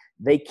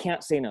they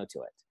can't say no to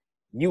it.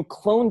 You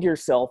cloned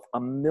yourself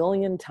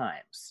 1,000,000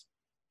 times.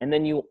 And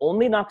then you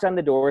only knocked on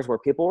the doors where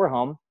people were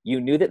home.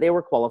 You knew that they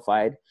were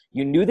qualified.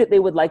 You knew that they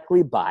would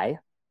likely buy.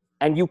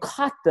 And you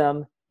caught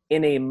them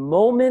in a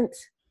moment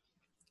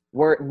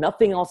where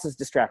nothing else is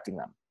distracting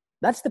them.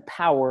 That's the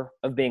power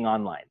of being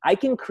online. I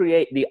can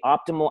create the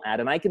optimal ad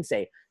and I can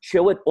say,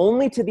 show it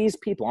only to these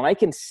people. And I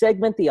can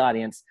segment the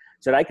audience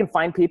so that I can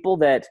find people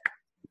that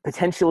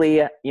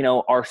potentially,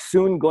 are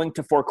soon going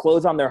to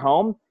foreclose on their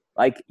home.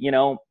 Like,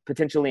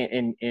 potentially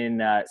in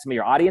some of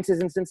your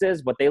audience's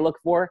instances, what they look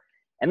for.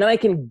 And then I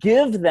can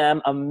give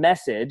them a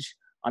message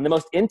on the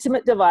most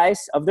intimate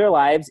device of their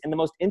lives in the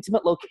most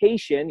intimate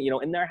location,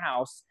 in their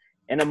house,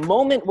 in a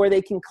moment where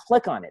they can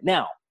click on it.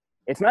 Now,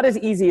 it's not as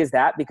easy as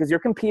that because you're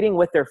competing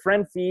with their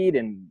friend feed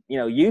and,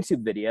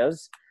 YouTube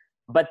videos,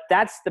 but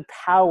that's the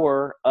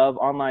power of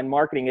online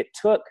marketing. It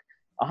took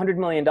 $100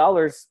 million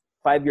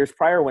 5 years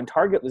prior when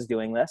Target was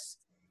doing this,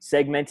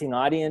 segmenting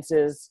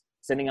audiences,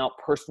 sending out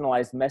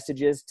personalized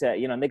messages to,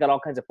 and they got all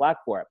kinds of flack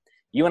for it.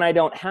 You and I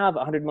don't have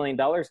 $100 million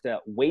to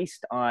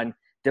waste on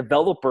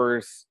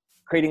developers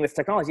creating this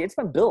technology. It's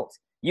been built.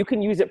 You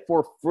can use it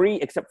for free,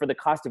 except for the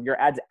cost of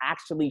your ads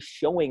actually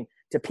showing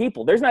to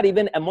people. There's not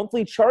even a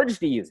monthly charge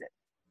to use it.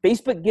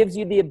 Facebook gives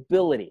you the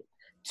ability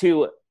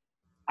to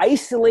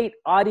isolate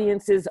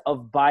audiences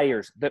of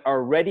buyers that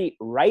are ready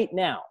right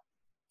now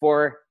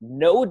for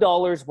no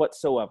dollars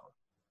whatsoever.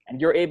 And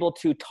you're able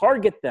to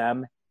target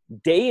them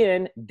day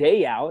in,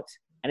 day out.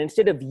 And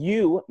instead of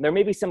there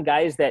may be some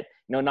guys that,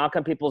 knock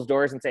on people's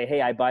doors and say,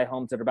 hey, I buy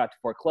homes that are about to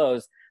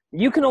foreclose.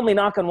 You can only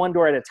knock on one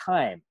door at a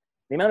time.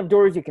 The amount of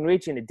doors you can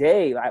reach in a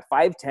day,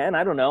 5, 10,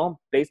 I don't know,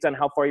 based on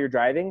how far you're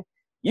driving,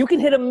 you can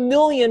hit 1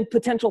 million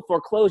potential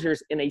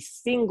foreclosures in a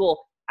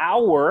single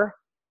hour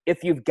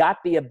if you've got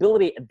the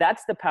ability.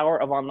 That's the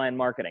power of online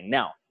marketing.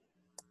 Now,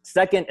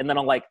 second, and then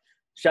I'm like,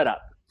 shut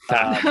up.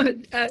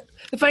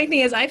 The funny thing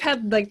is I've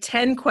had like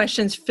 10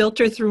 questions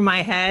filter through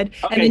my head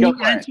and then you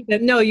answer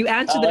them. No, you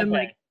answer them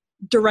like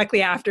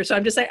directly after. So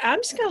I'm just like, I'm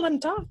just going to let them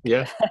talk.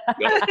 Yeah.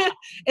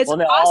 It's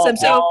awesome.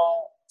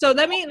 So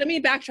let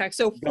me backtrack.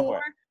 So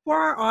for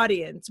our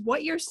audience,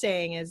 what you're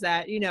saying is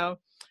that,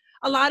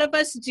 a lot of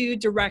us do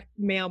direct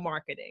mail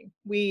marketing.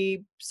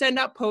 We send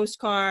out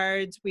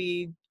postcards,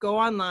 we go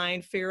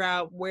online, figure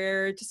out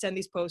where to send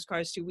these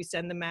postcards to, we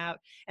send them out,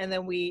 and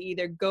then we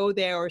either go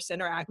there or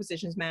send our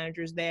acquisitions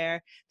managers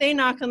there. They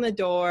knock on the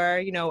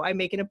door, I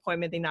make an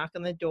appointment, they knock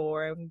on the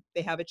door, and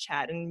they have a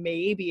chat, and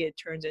maybe it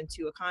turns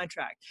into a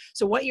contract.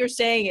 So what you're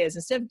saying is,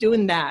 instead of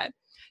doing that,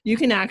 you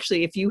can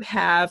actually, if you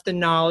have the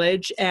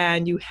knowledge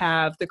and you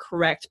have the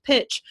correct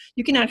pitch,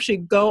 you can actually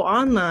go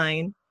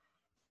online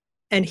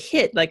and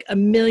hit like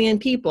 1 million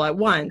people at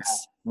once.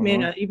 Mm-hmm.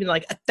 Maybe even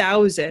like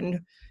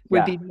 1,000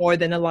 would be more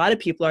than a lot of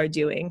people are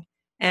doing.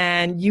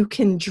 And you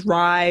can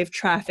drive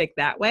traffic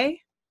that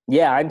way.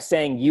 Yeah, I'm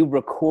saying you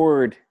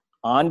record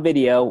on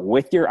video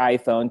with your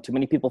iPhone. Too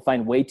many people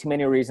find way too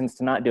many reasons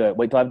to not do it.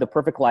 Wait till I have the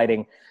perfect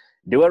lighting.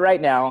 Do it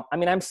right now. I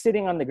mean, I'm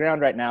sitting on the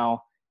ground right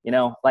now, you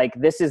know, like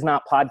this is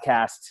not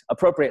podcast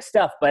appropriate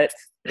stuff, but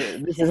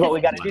this is what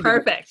we got to do.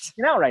 Perfect.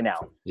 You know, right now.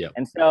 Yeah.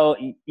 And so,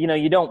 you know,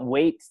 you don't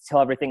wait till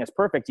everything is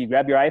perfect. You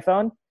grab your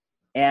iPhone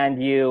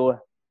and you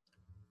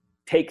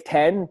take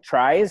 10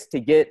 tries to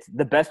get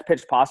the best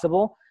pitch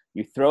possible.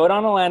 You throw it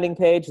on a landing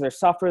page. There's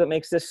software that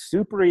makes this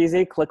super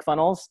easy.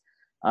 ClickFunnels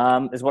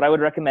is what I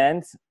would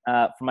recommend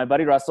for my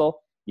buddy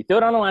Russell. You throw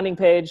it on a landing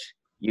page.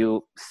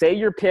 You say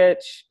your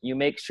pitch. You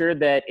make sure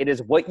that it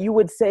is what you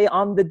would say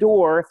on the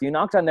door. If you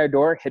knocked on their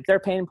door, hit their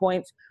pain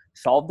points,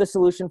 solve the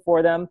solution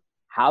for them,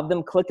 have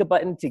them click a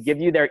button to give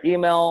you their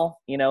email,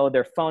 you know,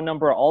 their phone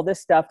number, all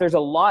this stuff. There's a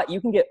lot. You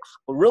can get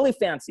really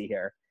fancy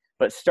here,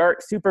 but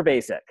start super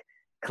basic.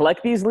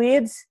 Collect these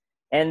leads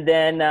and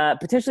then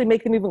potentially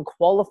make them even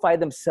qualify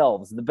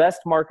themselves. The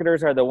best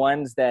marketers are the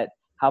ones that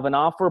have an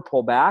offer,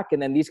 pull back,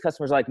 and then these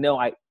customers are like, no,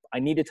 I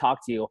need to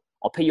talk to you.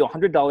 I'll pay you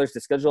 $100 to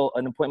schedule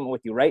an appointment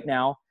with you right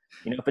now.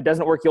 You know, if it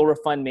doesn't work, you'll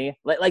refund me.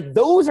 Like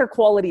those are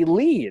quality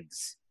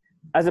leads,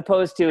 as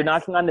opposed to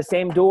knocking on the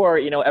same door,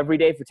 you know, every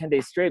day for 10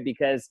 days straight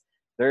because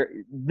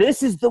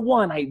this is the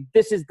one. I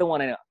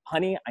know,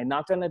 honey, I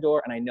knocked on the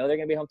door and I know they're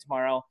gonna be home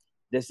tomorrow.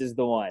 This is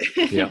the one.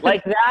 Yeah.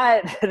 Like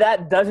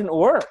that doesn't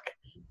work.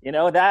 You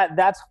know,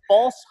 that's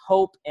false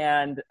hope.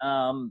 And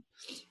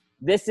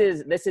this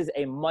is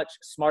a much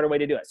smarter way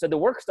to do it. So the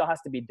work still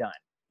has to be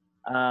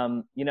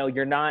done. You know,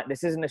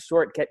 this isn't a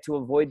shortcut to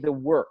avoid the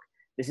work.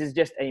 This is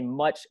just a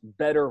much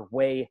better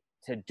way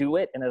to do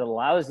it. And it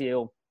allows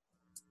you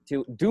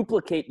to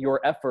duplicate your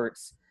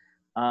efforts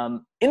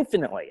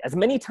infinitely, as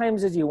many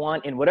times as you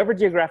want in whatever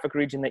geographic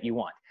region that you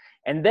want.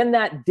 And then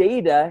that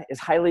data is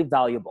highly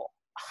valuable.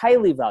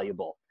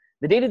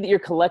 The data that you're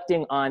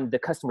collecting on the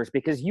customers,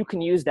 because you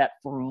can use that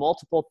for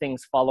multiple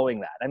things following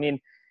that. I mean,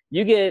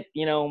 you get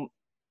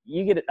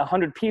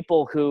 100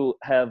 people who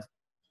have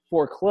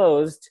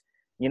foreclosed,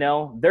 you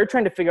know, they're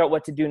trying to figure out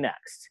what to do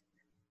next.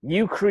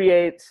 You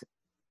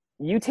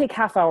take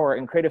half hour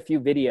and create a few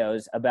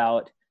videos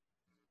about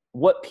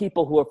what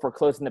people who have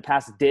foreclosed in the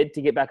past did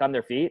to get back on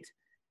their feet.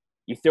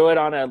 You throw it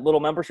on a little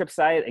membership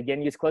site,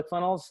 again, use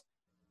ClickFunnels.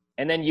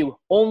 And then you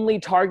only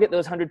target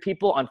those 100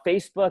 people on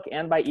Facebook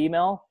and by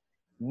email.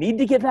 Need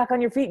to get back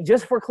on your feet,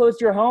 just foreclosed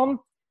your home.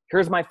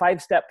 Here's my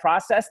 5-step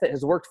process that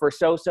has worked for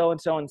so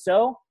and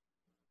so.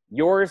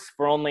 Yours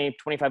for only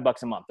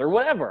 $25 a month or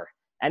whatever.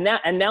 And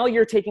now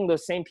you're taking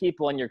those same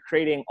people and you're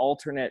creating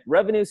alternate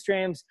revenue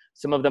streams.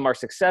 Some of them are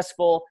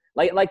successful.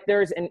 Like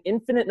there's an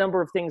infinite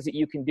number of things that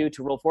you can do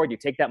to roll forward. You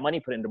take that money,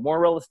 put it into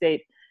more real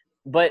estate.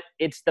 But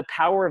it's the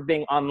power of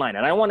being online.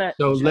 And I want to.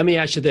 So let me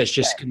ask you this,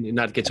 just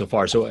not to get so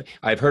far. So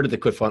I've heard of the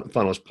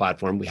ClickFunnels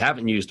platform. We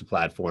haven't used the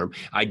platform.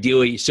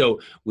 Ideally, so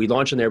we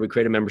launch on there, we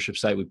create a membership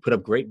site, we put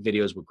up great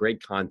videos with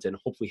great content,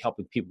 hopefully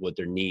helping people with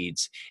their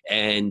needs.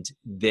 And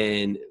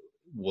then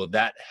will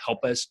that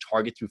help us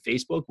target through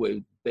Facebook?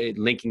 With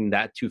linking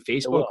that to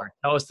Facebook? Or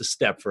tell us the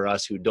step for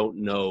us who don't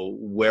know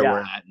where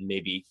we're at and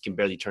maybe can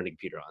barely turn the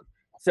computer on.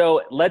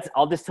 So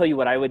I'll just tell you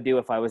what I would do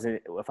if I was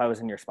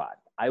in your spot.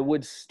 I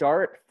would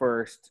start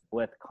first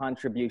with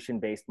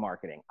contribution-based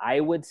marketing. I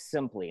would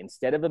simply,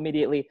 instead of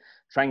immediately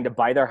trying to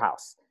buy their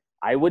house,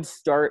 I would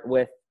start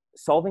with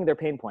solving their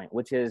pain point,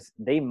 which is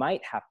they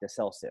might have to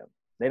sell soon.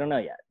 They don't know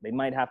yet. They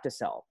might have to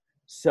sell.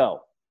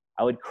 So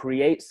I would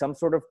create some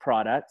sort of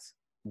product,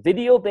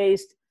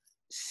 video-based,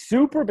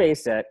 super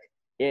basic.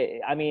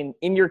 I mean,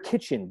 in your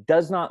kitchen,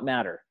 does not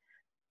matter,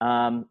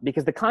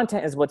 because the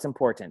content is what's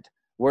important.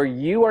 Where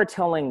you are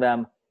telling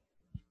them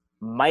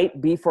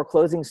might be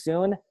foreclosing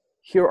soon,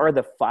 here are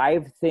the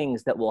 5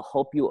 things that will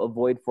help you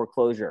avoid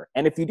foreclosure.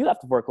 And if you do have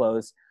to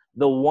foreclose,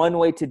 the one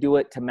way to do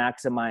it to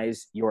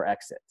maximize your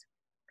exit.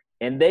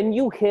 And then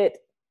you hit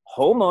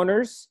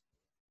homeowners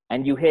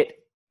and you hit,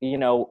 you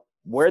know,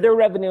 where their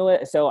revenue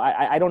is. So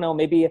I don't know,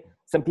 maybe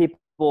some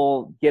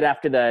people get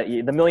after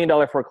the $1 million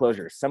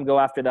foreclosures. Some go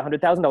after the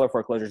 $100,000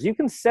 foreclosures. You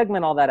can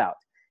segment all that out.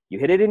 You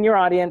hit it in your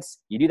audience.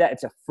 You do that.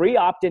 It's a free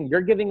opt-in.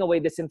 You're giving away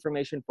this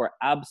information for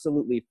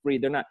absolutely free.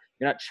 You're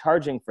not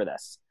charging for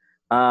this.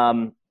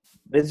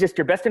 This is just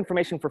your best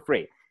information for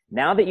free.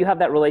 Now that you have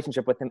that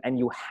relationship with them and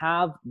you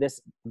have this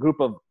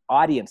group of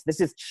audience, this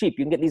is cheap.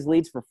 You can get these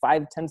leads for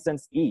 5-10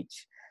 cents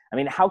each. I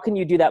mean, how can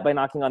you do that by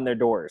knocking on their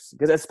doors?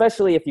 Because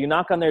especially if you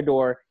knock on their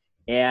door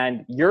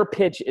and your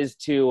pitch is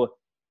to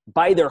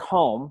buy their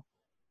home,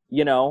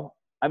 you know,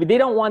 I mean, they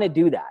don't want to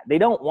do that. They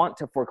don't want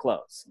to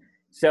foreclose.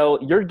 So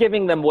you're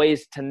giving them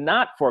ways to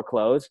not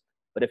foreclose,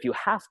 but if you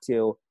have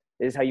to,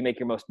 this is how you make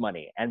your most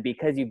money. And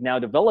because you've now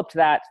developed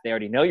that, they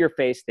already know your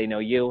face, they know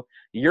you,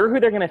 you're who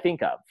they're going to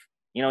think of.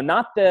 You know,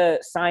 not the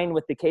sign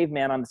with the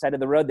caveman on the side of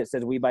the road that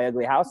says we buy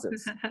ugly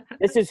houses.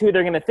 This is who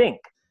they're going to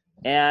think.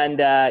 And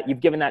you've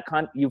given that,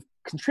 you've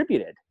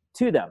contributed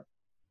to them.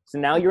 So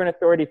now you're an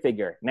authority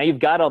figure. Now you've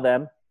got all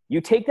them. You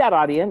take that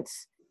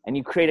audience and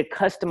you create a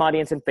custom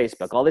audience in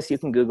Facebook. All this you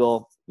can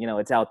Google, you know,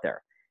 it's out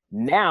there.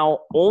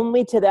 Now,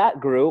 only to that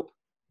group,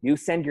 you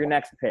send your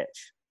next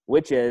pitch,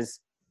 which is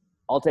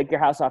I'll take your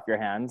house off your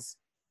hands,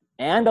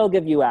 and I'll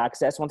give you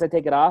access, once I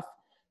take it off,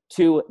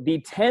 to the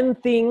 10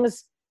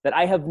 things that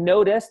I have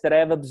noticed, that I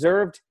have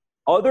observed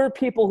other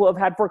people who have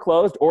had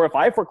foreclosed, or if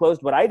I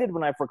foreclosed, what I did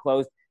when I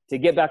foreclosed to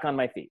get back on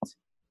my feet.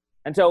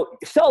 And so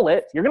sell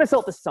it. You're going to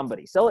sell it to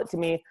somebody. Sell it to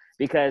me,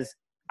 because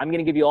I'm going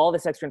to give you all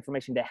this extra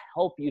information to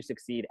help you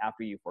succeed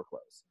after you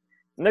foreclose.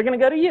 And they're going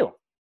to go to you.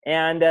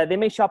 And they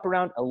may shop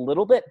around a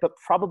little bit, but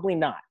probably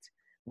not.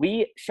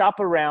 We shop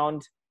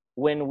around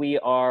when we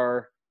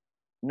are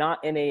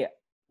not in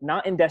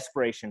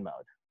desperation mode.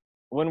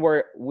 When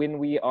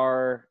we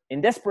are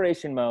in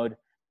desperation mode,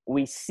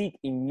 we seek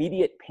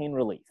immediate pain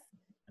relief.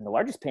 And the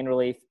largest pain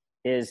relief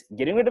is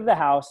getting rid of the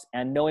house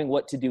and knowing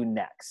what to do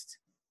next.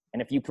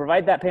 And if you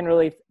provide that pain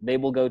relief, they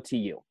will go to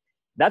you.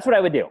 That's what I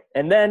would do.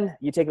 And then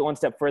you take it one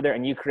step further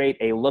and you create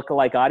a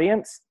lookalike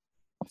audience.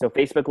 So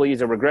Facebook will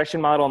use a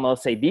regression model, and they'll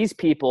say, these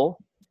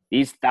people,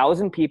 these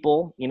 1,000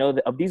 people,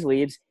 of these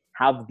leads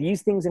have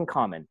these things in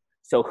common.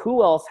 So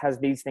who else has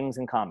these things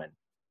in common?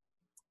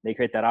 They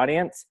create that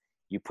audience.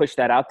 You push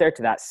that out there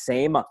to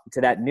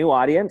that new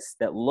audience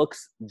that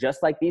looks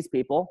just like these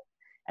people.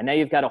 And now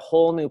you've got a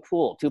whole new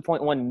pool,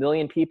 2.1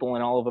 million people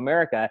in all of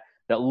America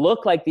that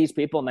look like these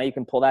people. Now you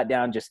can pull that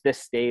down just this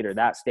state or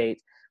that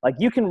state. Like,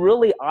 you can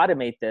really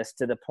automate this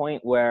to the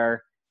point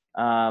where,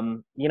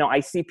 I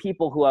see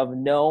people who have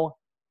no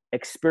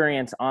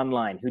experience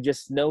online, who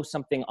just know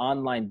something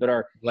online, but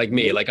are like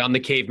me. Like, I'm the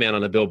caveman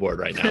on the billboard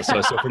right now.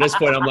 So for this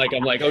point, I'm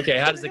like, okay,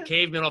 how does the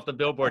caveman off the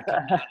billboard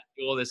come down and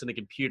do all this in the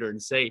computer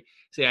and say,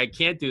 I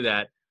can't do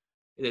that?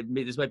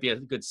 This might be a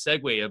good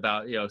segue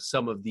about,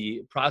 some of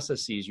the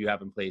processes you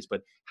have in place,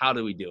 but how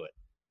do we do it?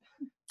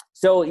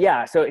 So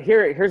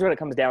here's what it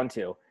comes down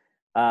to.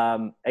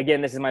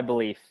 Again, this is my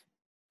belief.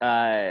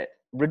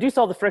 Reduce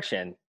all the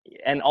friction,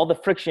 and all the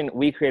friction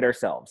we create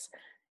ourselves.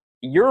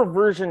 Your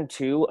version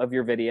 2 of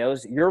your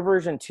videos, your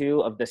version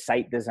 2 of the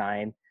site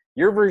design,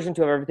 your version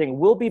 2 of everything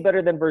will be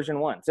better than version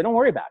 1. So don't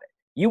worry about it.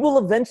 You will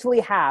eventually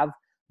have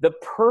the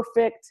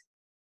perfect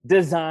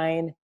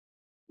design.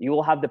 You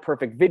will have the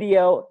perfect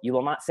video. You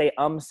will not say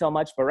so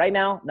much, but right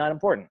now, not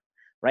important.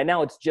 Right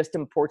now, it's just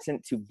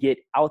important to get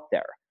out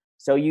there.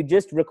 So you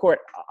just record.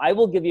 I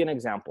will give you an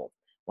example.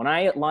 When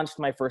I launched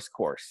my first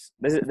course,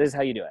 this is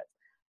how you do it.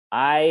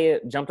 I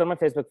jumped on my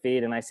Facebook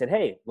feed and I said,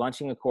 hey,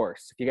 launching a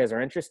course. If you guys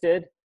are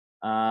interested,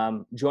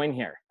 join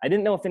here. I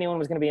didn't know if anyone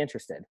was going to be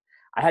interested.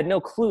 I had no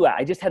clue.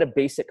 I just had a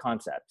basic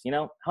concept,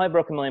 how I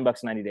broke $1 million in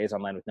 90 days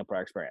online with no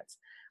prior experience.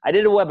 I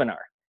did a webinar.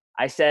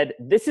 I said,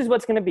 this is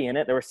what's going to be in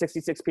it. There were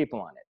 66 people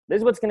on it. This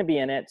is what's going to be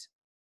in it.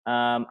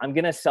 I'm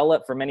going to sell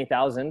it for many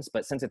thousands,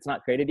 but since it's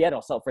not created yet,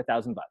 I'll sell it for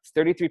 $1,000.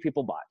 33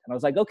 people bought. And I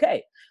was like,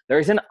 okay,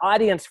 there's an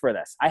audience for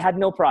this. I had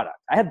no product.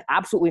 I had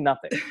absolutely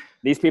nothing.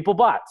 These people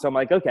bought. So I'm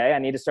like, okay, I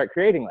need to start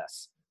creating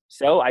this.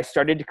 So I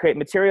started to create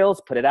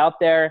materials, put it out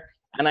there,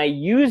 and I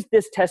used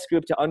this test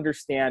group to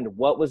understand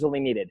what was really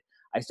needed.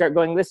 I start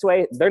going this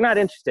way. They're not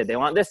interested. They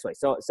want this way.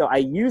 So I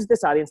use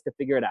this audience to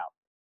figure it out.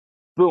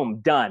 Boom,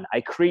 done.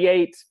 I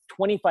create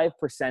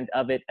 25%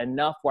 of it,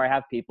 enough where I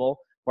have people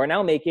who are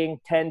now making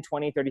 $10,000,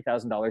 $20,000,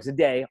 $30,000 a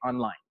day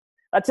online.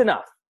 That's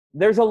enough.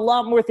 There's a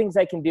lot more things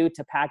I can do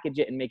to package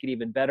it and make it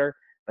even better,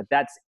 but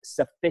that's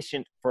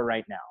sufficient for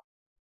right now.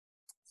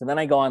 So then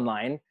I go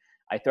online.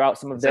 I throw out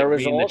some of their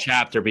results. Reading the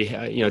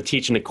chapter,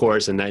 teaching the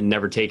course and then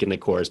never taking the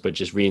course, but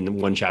just reading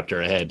one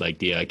chapter ahead, like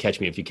the Catch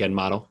Me If You Can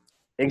model.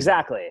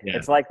 Exactly.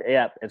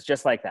 Yeah. It's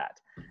just like that.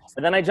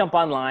 So then I jump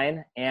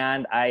online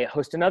and I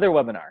host another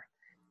webinar.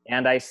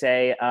 And I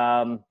say,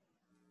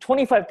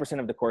 25%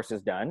 of the course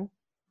is done.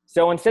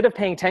 So instead of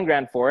paying 10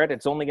 grand for it,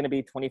 it's only going to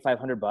be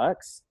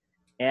 $2,500.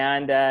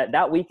 And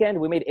that weekend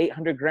we made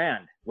 800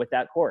 grand with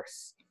that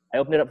course. I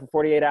opened it up for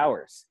 48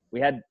 hours. We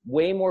had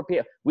way more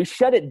people. We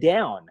shut it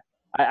down.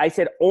 I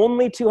said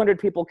only 200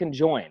 people can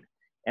join.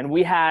 And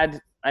we had,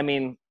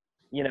 the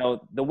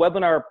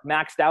webinar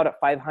maxed out at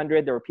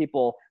 500. There were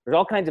people, there's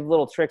all kinds of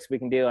little tricks we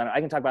can do. And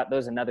I can talk about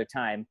those another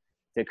time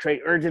to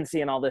create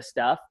urgency and all this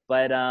stuff.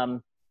 But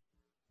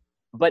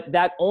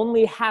that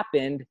only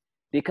happened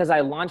because I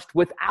launched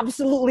with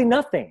absolutely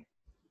nothing.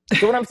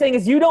 So what I'm saying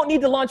is you don't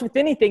need to launch with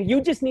anything. You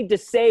just need to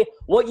say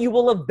what you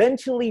will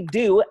eventually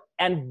do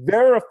and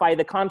verify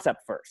the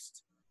concept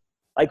first.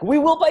 Like, we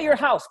will buy your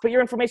house, put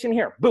your information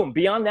here. Boom.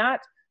 Beyond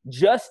that,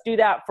 just do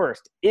that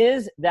first.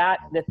 Is that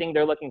the thing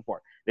they're looking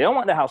for? They don't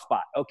want the house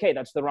bought. Okay,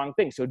 that's the wrong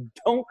thing. So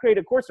don't create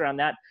a course around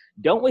that.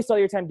 Don't waste all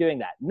your time doing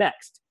that.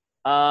 Next,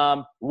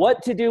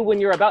 what to do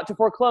when you're about to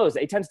foreclose,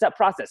 a 10-step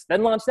process.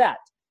 Then launch that.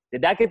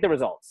 Did that get the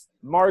results?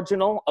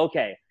 Marginal.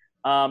 Okay.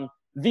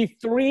 The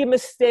 3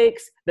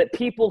 mistakes that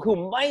people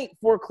who might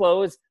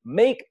foreclose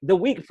make the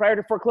week prior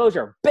to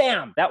foreclosure.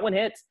 Bam, that one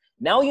hits.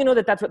 Now you know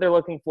that that's what they're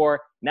looking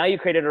for. Now you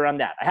created around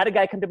that. I had a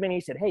guy come to me and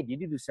he said, hey, do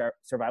you do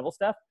survival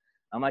stuff?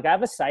 I'm like, I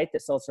have a site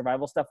that sells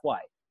survival stuff. Why?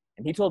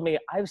 And he told me,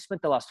 I've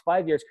spent the last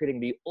 5 years creating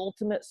the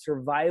ultimate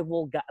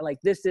survival guide. Like,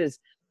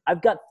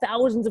 I've got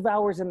thousands of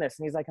hours in this.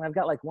 And he's like, and I've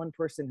got like one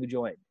person who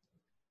joined.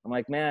 I'm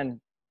like,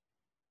 man,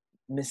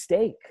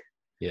 mistake.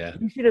 Yeah.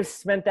 You should have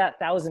spent that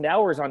 1,000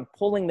 hours on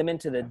pulling them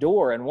into the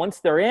door. And once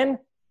they're in,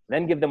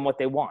 then give them what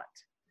they want.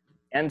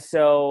 And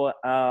so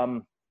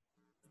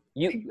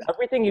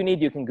everything you need,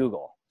 you can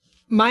Google.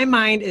 My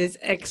mind is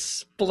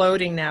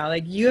exploding now.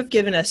 Like, you have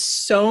given us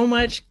so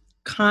much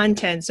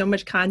content, so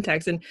much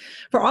context. And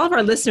for all of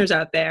our listeners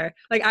out there,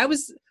 like, I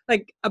was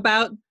like,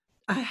 about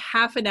a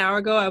half an hour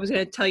ago, I was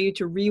going to tell you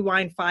to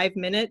rewind 5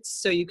 minutes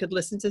so you could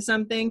listen to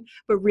something.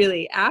 But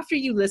really, after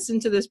you listen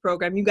to this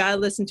program, you got to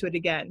listen to it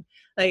again.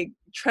 Like,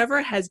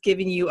 Trevor has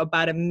given you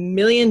about $1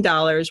 million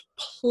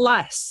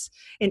plus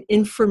in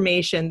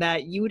information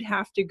that you would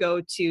have to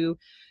go to,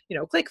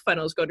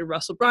 ClickFunnels, go to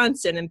Russell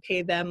Brunson and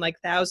pay them like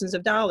thousands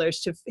of dollars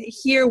to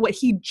hear what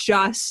he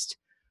just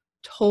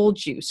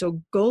told you.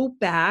 So go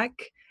back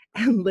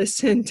and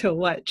listen to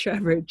what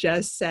Trevor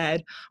just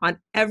said on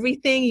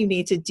everything you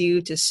need to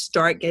do to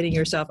start getting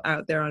yourself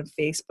out there on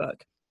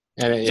Facebook.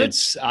 And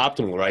it's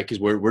optimal, right? Because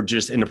we're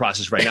just in the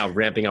process right now of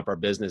ramping up our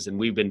business. And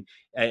we've been,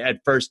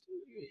 at first,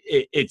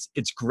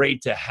 it's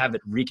great to have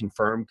it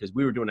reconfirmed, because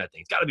we were doing that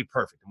thing. It's got to be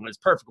perfect. And when it's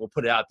perfect, we'll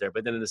put it out there.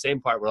 But then in the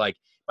same part, we're like,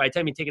 by the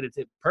time you take it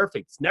to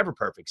perfect, it's never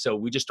perfect. So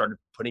we just started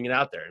putting it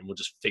out there, and we'll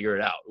just figure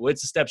it out.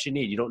 What's the steps you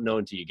need? You don't know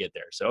until you get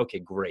there. So, okay,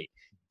 great.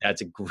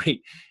 That's a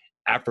great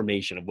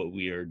affirmation of what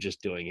we are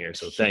just doing here.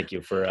 So thank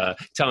you for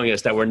telling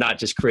us that we're not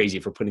just crazy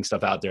for putting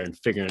stuff out there and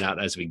figuring it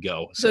out as we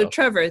go. So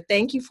Trevor,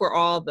 thank you for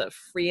all the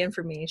free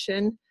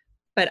information,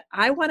 but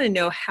I want to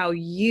know how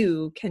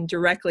you can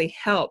directly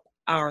help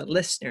our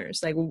listeners.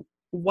 Like,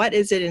 what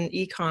is it in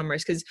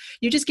e-commerce? Because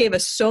you just gave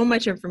us so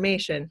much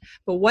information,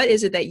 but what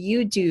is it that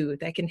you do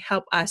that can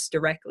help us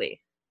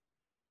directly?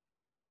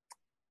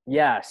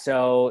 Yeah,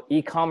 so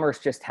e-commerce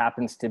just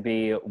happens to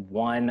be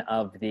one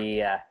of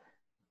the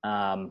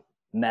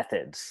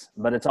methods,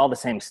 but it's all the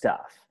same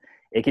stuff.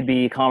 It could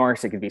be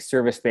e-commerce, it could be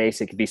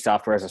service-based, it could be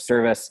software as a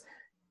service,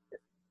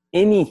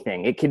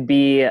 anything. It could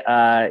be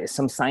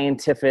some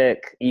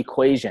scientific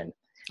equation.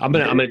 I'm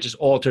gonna just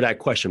alter that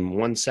question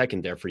 1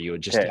 second there for you.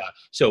 Just okay.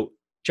 So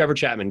Trevor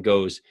Chapman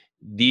goes,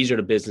 these are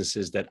the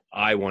businesses that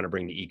I want to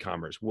bring to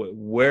e-commerce.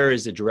 Where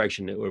is the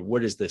direction, or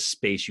what is the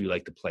space you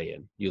like to play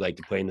in? You like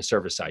to play in the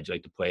service side. You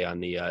like to play on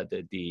the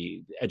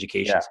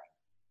education side.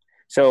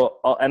 So,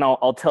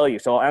 I'll tell you.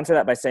 So I'll answer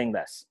that by saying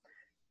this.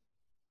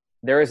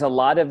 There is a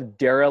lot of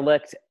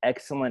derelict,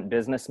 excellent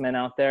businessmen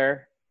out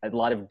there, a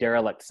lot of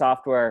derelict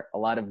software, a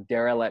lot of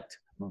derelict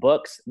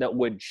books that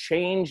would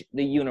change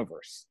the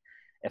universe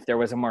if there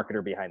was a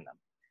marketer behind them.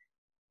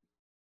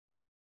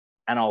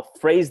 And I'll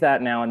phrase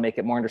that now and make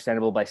it more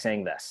understandable by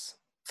saying this.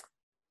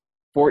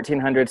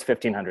 1400s,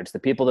 1500s, the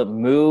people that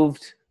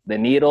moved the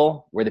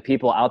needle were the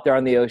people out there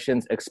on the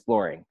oceans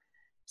exploring.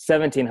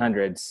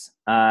 1700s,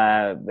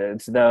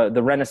 it's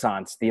the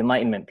Renaissance, the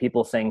Enlightenment,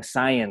 people saying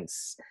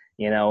science,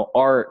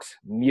 art,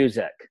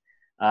 music.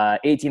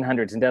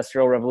 1800s,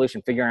 Industrial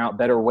Revolution, figuring out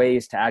better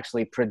ways to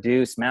actually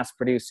mass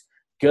produce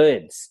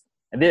goods.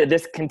 And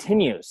this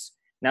continues.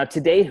 Now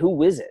today,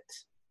 who is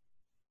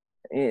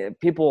it?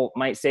 People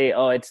might say,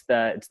 oh, it's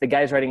the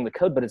guys writing the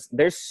code, but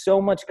there's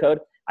so much code.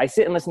 I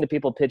sit and listen to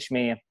people pitch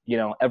me,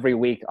 every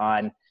week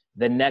on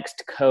the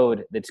next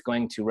code that's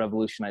going to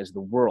revolutionize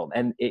the world.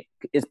 And it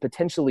is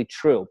potentially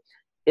true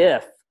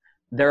if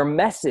their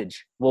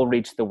message will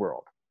reach the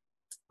world.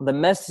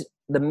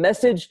 The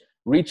message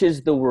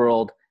reaches the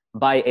world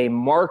by a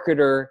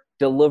marketer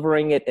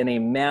delivering it in a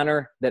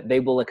manner that they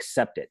will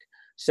accept it.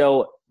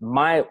 So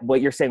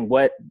what you're saying,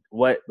 what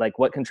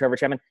can Trevor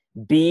Chapman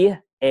be?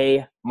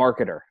 A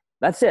marketer.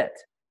 That's it.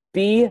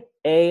 Be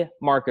a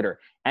marketer.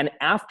 And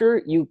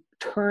after you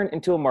turn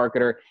into a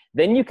marketer,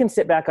 then you can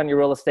sit back on your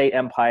real estate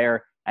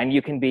empire and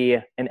you can be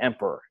an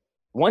emperor.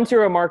 Once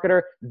you're a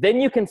marketer,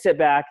 then you can sit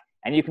back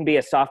and you can be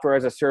a software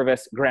as a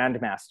service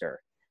grandmaster.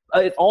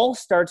 It all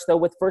starts though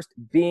with first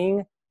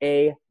being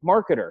a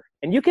marketer.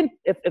 And you can,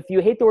 if you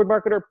hate the word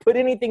marketer, put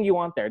anything you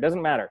want there. It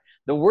doesn't matter.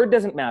 The word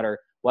doesn't matter.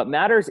 What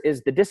matters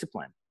is the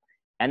discipline.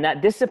 And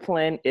that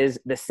discipline is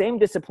the same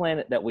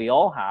discipline that we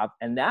all have,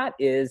 and that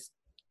is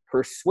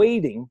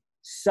persuading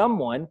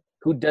someone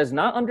who does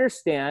not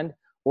understand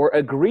or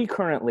agree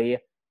currently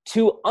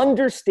to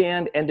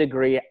understand and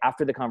agree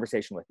after the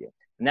conversation with you.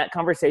 And that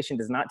conversation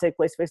does not take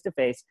place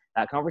face-to-face.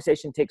 That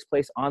conversation takes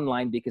place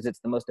online because it's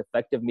the most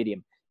effective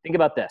medium. Think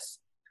about this.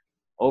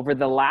 Over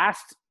the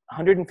last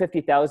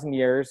 150,000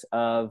 years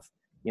of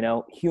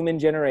human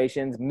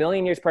generations,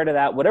 million years prior to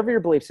that, whatever your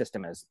belief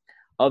system is,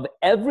 of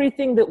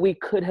everything that we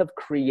could have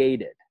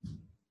created,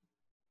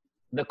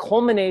 the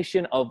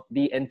culmination of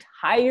the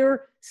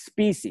entire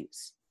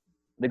species,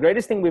 the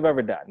greatest thing we've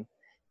ever done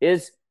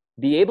is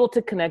be able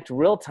to connect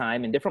real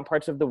time in different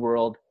parts of the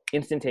world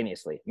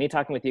instantaneously. Me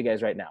talking with you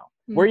guys right now.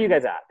 Mm-hmm. Where are you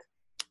guys at?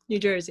 New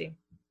Jersey.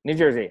 New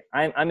Jersey.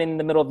 I'm in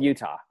the middle of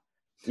Utah.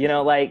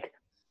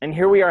 And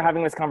here we are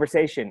having this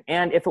conversation.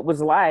 And if it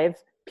was live,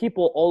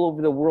 people all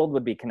over the world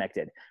would be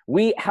connected.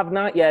 We have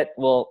not yet,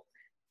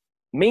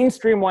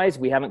 mainstream-wise,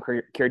 we haven't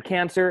cured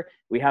cancer.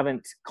 We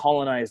haven't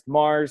colonized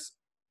Mars.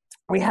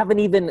 We don't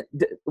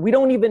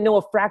even know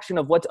a fraction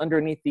of what's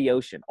underneath the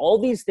ocean. All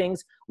these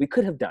things we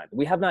could have done.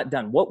 We have not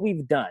done. What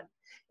we've done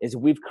is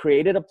we've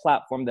created a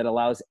platform that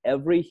allows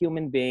every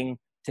human being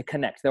to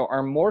connect. There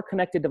are more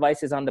connected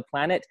devices on the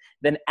planet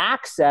than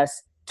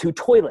access to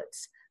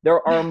toilets.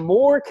 There are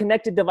more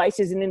connected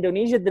devices in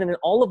Indonesia than in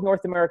all of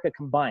North America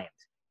combined.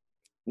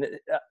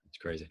 It's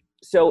crazy.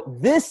 So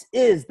this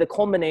is the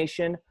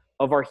culmination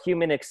of our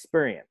human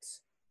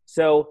experience.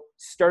 So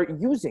start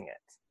using it.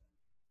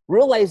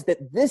 Realize that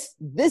this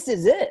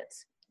is it.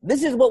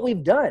 This is what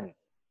we've done.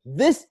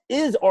 This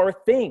is our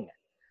thing.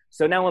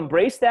 So now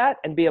embrace that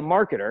and be a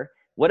marketer.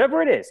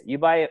 Whatever it is, you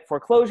buy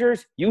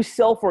foreclosures, you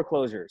sell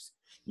foreclosures.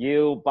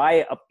 You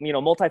buy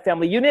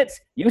multifamily units,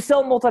 you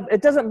sell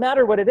it doesn't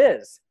matter what it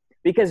is,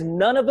 because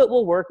none of it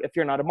will work if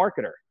you're not a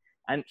marketer.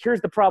 And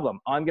here's the problem.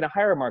 I'm going to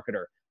hire a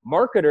marketer.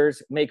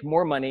 Marketers make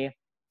more money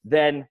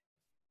than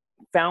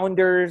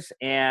founders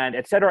and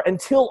et cetera,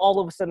 until all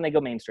of a sudden they go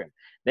mainstream.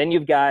 Then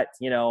you've got,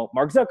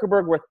 Mark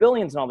Zuckerberg worth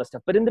billions and all this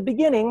stuff. But in the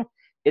beginning,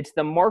 it's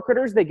the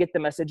marketers that get the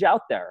message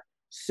out there.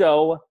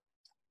 So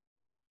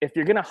if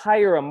you're going to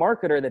hire a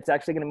marketer that's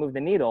actually going to move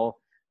the needle,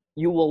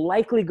 you will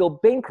likely go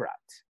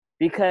bankrupt,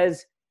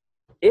 because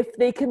if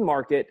they can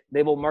market,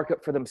 they will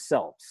market for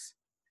themselves.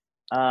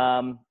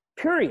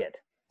 Period.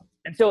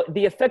 And so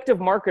the effective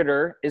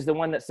marketer is the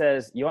one that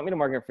says, you want me to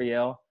market for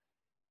you?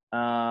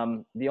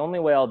 The only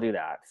way I'll do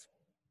that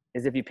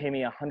is if you pay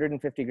me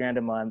 $150,000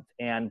 a month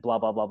and blah,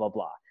 blah, blah, blah,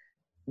 blah.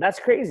 That's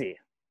crazy.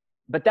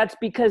 But that's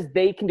because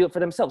they can do it for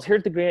themselves.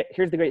 Here's the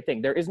great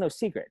thing. There is no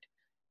secret.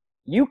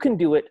 You can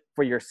do it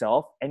for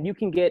yourself, and you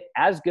can get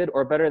as good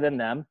or better than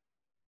them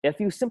if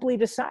you simply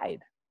decide.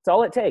 That's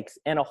all it takes.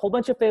 And a whole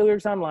bunch of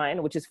failures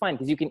online, which is fine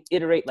because you can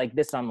iterate like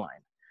this online.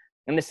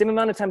 And the same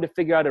amount of time to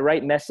figure out a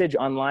right message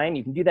online,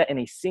 you can do that in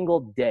a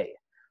single day.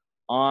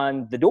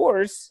 On the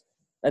doors,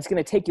 that's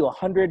going to take you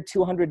 100,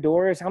 200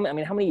 doors. How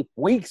many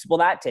weeks will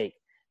that take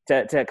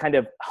to kind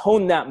of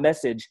hone that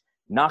message,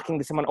 knocking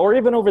to someone, or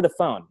even over the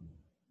phone?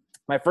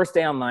 My first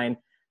day online,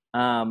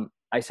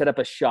 I set up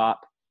a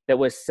shop that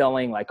was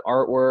selling like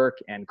artwork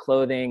and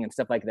clothing and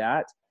stuff like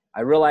that.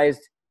 I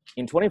realized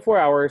in 24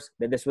 hours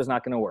that this was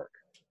not going to work.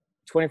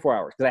 24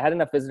 hours. Because I had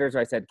enough visitors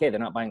where I said, okay, they're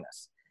not buying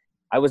this.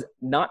 I was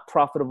not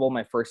profitable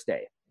my first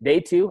day. Day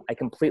 2, I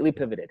completely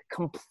pivoted.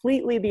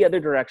 Completely the other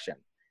direction.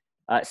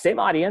 Same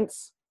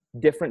audience,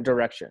 different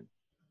direction.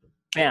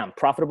 Bam,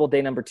 profitable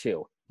day number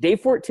 2. Day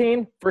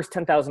 14, first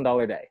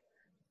 $10,000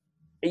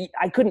 day.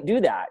 I couldn't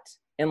do that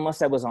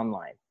unless I was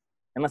online,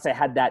 unless I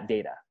had that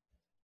data.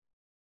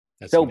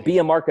 So amazing. Be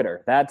a marketer.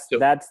 That's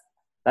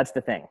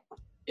the thing.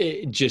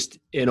 Just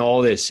in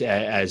all this,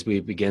 as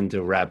we begin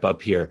to wrap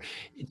up here,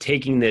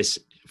 taking this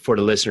for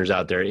the listeners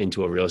out there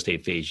into a real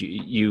estate phase,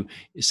 you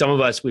some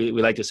of us, we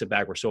like to sit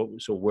back. We're so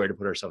worried to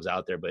put ourselves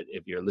out there. But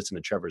if you're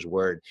listening to Trevor's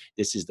word,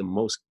 this is the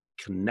most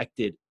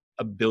connected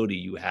ability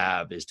you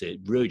have, is to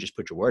really just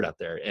put your word out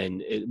there.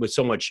 And with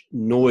so much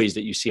noise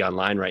that you see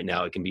online right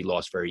now, it can be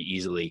lost very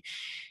easily.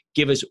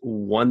 Give us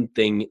one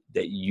thing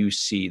that you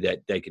see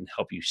that can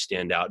help you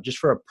stand out, just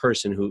for a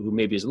person who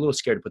maybe is a little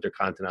scared to put their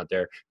content out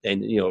there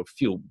and,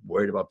 feel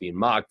worried about being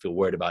mocked, feel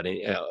worried about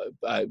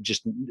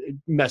just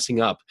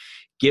messing up.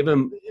 Give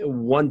them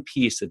one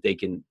piece that they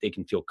can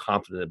feel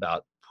confident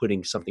about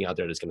putting something out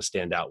there that's going to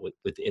stand out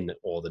within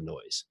all the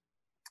noise.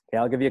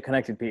 Yeah, I'll give you a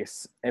connected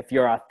piece. If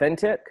you're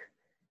authentic,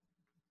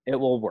 it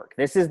will work.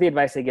 This is the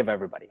advice I give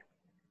everybody.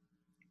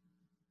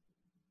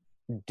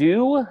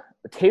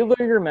 Tailor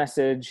your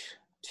message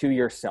to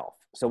yourself.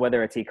 So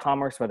whether it's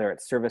e-commerce, whether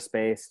it's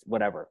service-based,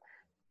 whatever.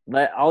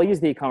 I'll use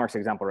the e-commerce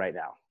example right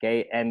now,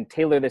 okay? And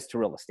tailor this to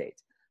real estate.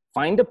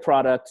 Find a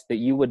product that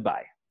you would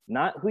buy,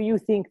 not who you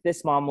think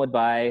this mom would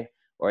buy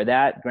or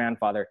that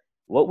grandfather.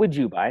 What would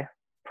you buy?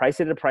 Price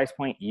it at a price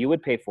point you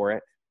would pay for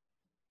it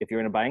if you're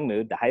in a buying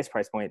mood, the highest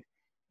price point,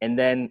 and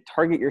then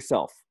target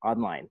yourself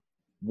online.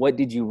 What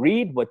did you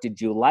read? What did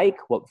you like?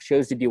 What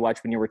shows did you watch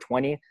when you were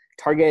 20?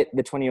 Target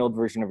the 20-year-old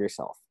version of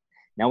yourself.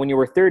 Now, when you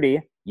were 30,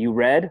 you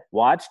read,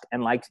 watched,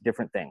 and liked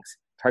different things.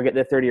 Target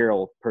the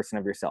 30-year-old person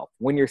of yourself.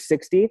 When you're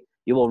 60,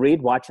 you will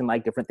read, watch, and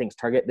like different things.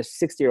 Target the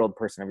 60-year-old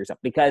person of yourself.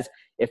 Because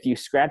if you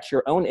scratch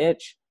your own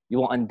itch, you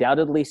will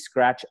undoubtedly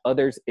scratch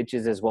others'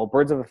 itches as well.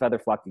 Birds of a feather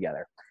flock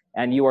together.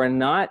 And you are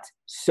not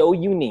so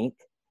unique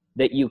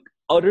that you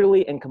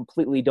utterly and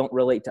completely don't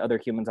relate to other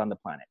humans on the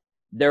planet.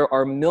 There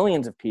are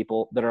millions of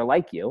people that are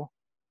like you,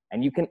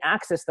 and you can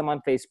access them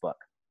on Facebook.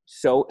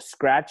 So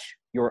scratch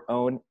your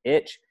own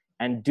itch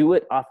and do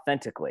it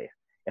authentically.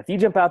 If you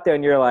jump out there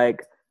and you're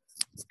like,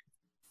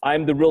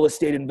 I'm the real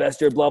estate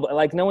investor, blah, blah,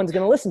 like no one's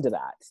going to listen to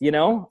that,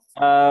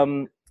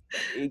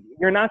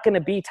 You're not going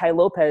to be Tai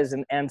Lopez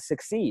and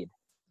succeed.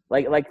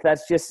 Like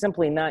that's just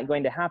simply not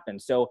going to happen.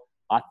 So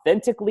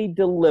authentically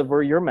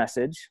deliver your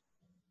message,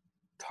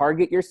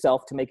 target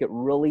yourself to make it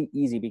really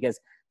easy, because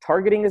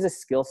targeting is a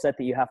skill set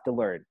that you have to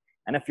learn.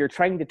 And if you're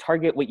trying to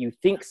target what you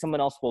think someone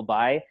else will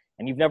buy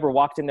and you've never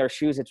walked in their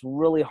shoes, it's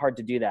really hard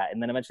to do that.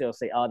 And then eventually they'll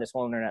say, oh, this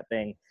whole internet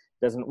thing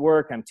doesn't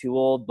work. I'm too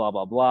old, blah,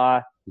 blah,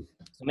 blah.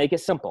 So make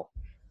it simple.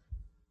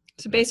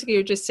 So basically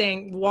you're just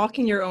saying walk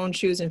in your own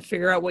shoes and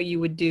figure out what you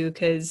would do,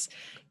 because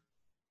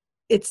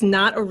it's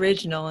not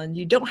original, and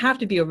you don't have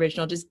to be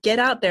original. Just get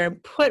out there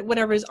and put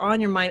whatever's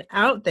on your mind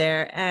out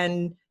there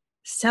and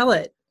sell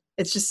it.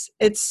 It's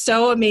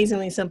so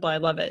amazingly simple. I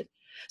love it.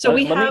 So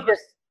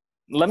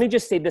let me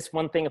just say this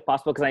one thing if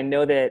possible, because I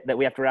know that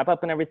we have to wrap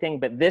up and everything,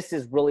 but this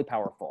is really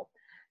powerful.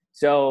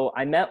 So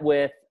I met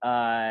with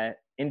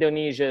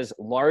Indonesia's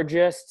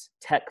largest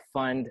tech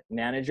fund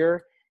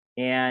manager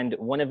and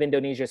one of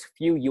Indonesia's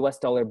few US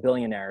dollar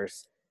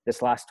billionaires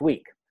this last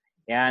week.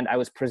 And I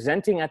was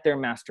presenting at their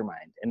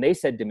mastermind, and they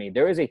said to me,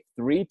 there is a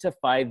 3 to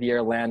 5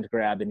 year land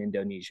grab in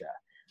Indonesia.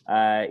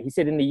 He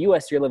said, in the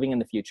US, you're living in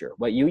the future.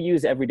 What you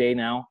use every day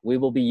now, we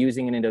will be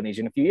using in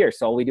Indonesia in a few years.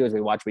 So all we do is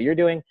we watch what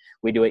you're doing.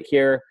 We do it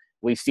here.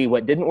 We see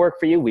what didn't work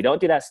for you. We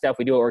don't do that stuff.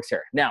 We do what works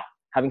here. Now,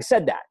 having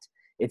said that,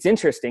 it's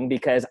interesting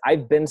because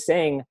I've been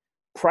saying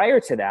prior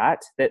to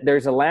that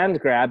there's a land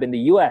grab in the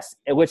US,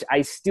 which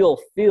I still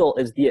feel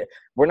is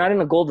we're not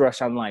in a gold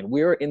rush online.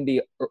 We're in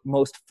the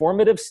most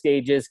formative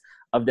stages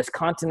of this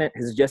continent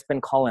has just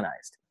been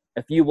colonized.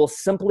 If you will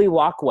simply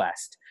walk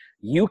west,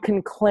 you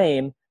can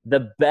claim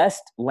the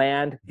best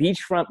land,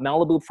 beachfront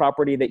Malibu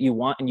property that you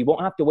want, and you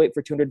won't have to wait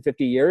for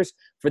 250 years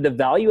for the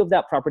value of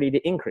that property to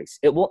increase.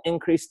 It will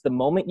increase the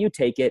moment you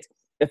take it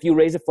if you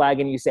raise a flag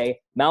and you say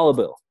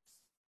Malibu.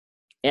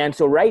 And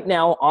so right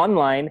now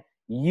online,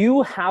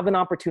 you have an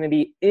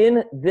opportunity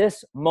in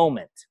this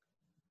moment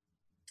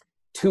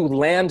to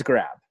land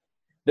grab.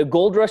 The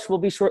gold rush will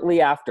be shortly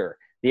after.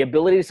 The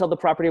ability to sell the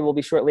property will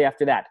be shortly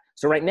after that.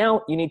 So right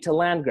now you need to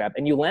land grab,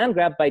 and you land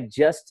grab by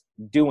just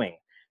doing.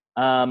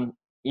 Kim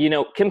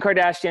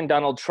Kardashian,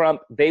 Donald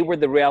Trump, they were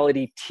the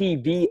reality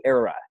TV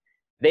era.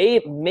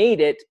 They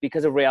made it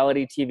because of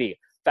reality TV.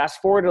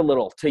 Fast forward a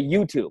little to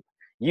YouTube.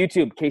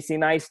 Casey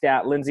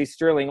Neistat, Lindsey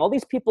Sterling, all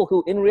these people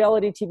who in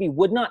reality TV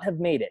would not have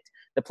made it.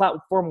 The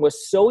platform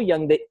was so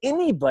young that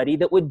anybody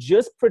that would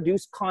just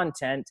produce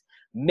content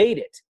made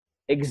it.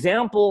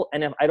 Example,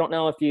 and I don't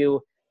know if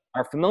you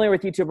are familiar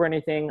with YouTube or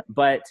anything,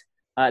 but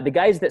the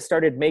guys that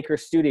started Maker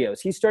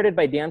Studios, he started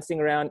by dancing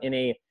around in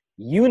a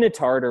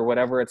unitard or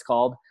whatever it's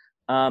called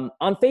on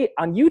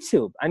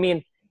YouTube. I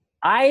mean,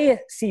 I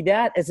see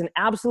that as an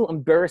absolute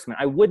embarrassment.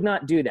 I would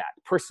not do that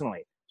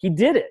personally. He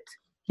did it.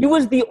 He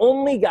was the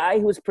only guy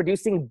who was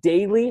producing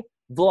daily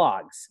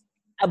vlogs,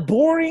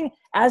 boring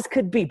as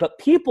could be, but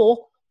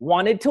people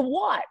wanted to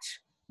watch.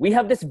 We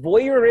have this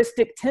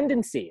voyeuristic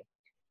tendency.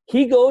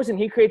 He goes and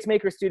he creates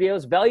Maker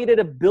Studios, valued at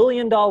 $1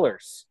 billion.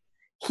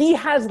 He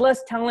has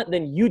less talent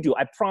than you do,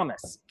 I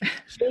promise.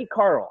 Shay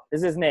Carl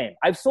is his name.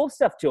 I've sold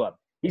stuff to him.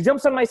 He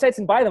jumps on my sites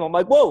and buy them. I'm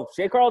like, whoa,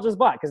 Shay Carl just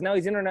bought, because now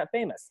he's internet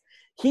famous.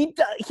 He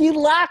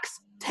lacks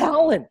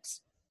talent.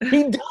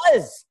 He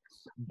does.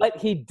 But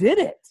he did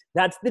it.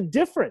 That's the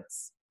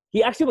difference.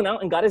 He actually went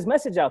out and got his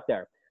message out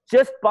there.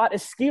 Just bought a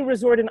ski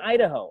resort in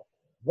Idaho.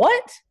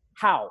 What?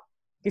 How?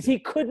 Because he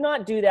could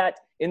not do that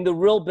in the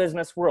real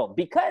business world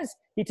because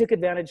he took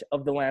advantage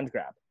of the land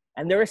grab.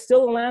 And there is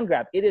still a land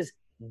grab. It is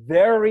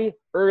very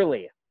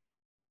early.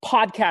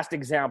 Podcast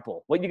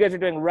example. What you guys are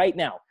doing right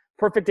now.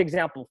 Perfect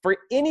example. For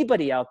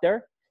anybody out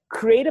there,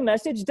 create a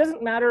message.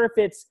 Doesn't matter if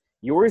it's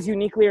yours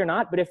uniquely or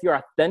not, but if you're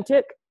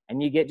authentic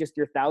and you get just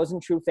your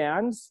 1,000 true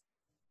fans,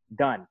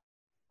 done.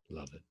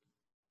 Love it.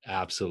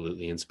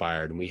 Absolutely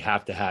inspired. And we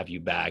have to have you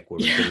back where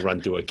we can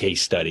run through a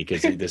case study,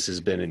 because this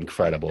has been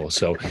incredible.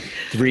 So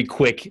 3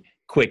 quick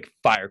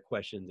fire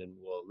questions and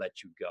we'll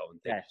let you go. And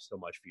thank you so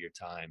much for your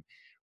time.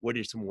 What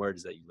are some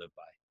words that you live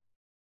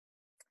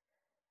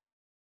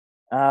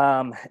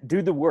by?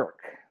 Do the work.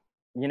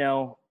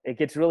 It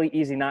gets really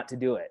easy not to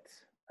do it.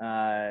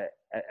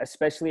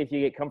 Especially if you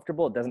get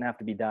comfortable, it doesn't have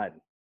to be done.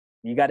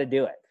 You got to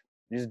do it.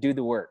 Just do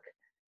the work.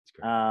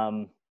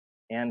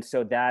 And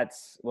so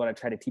that's what I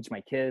try to teach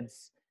my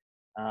kids.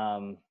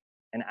 And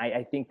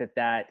I think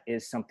that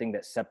is something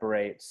that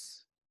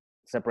separates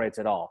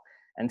it all.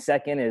 And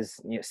second is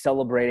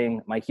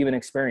celebrating my human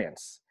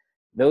experience.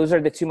 Those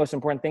are the 2 most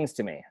important things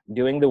to me: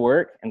 doing the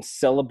work and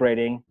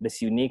celebrating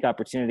this unique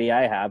opportunity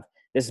I have,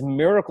 this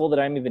miracle that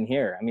I'm even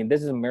here. I mean,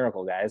 this is a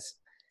miracle, guys.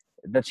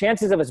 The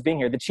chances of us being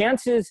here, the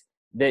chances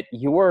that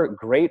your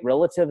great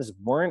relatives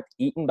weren't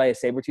eaten by a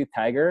saber-toothed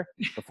tiger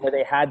before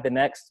they had the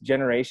next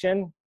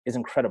generation is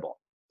incredible.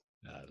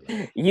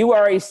 You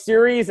are a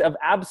series of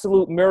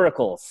absolute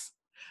miracles.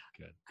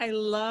 Good. I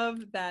love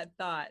that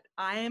thought.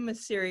 I am a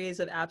series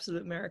of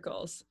absolute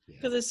miracles,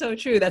 because it's so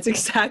true. That's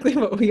exactly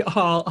what we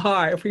all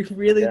are if we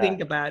really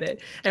think about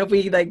it. And if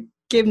we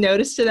give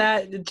notice to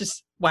that, it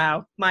just,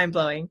 wow, mind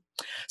blowing.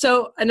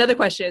 So another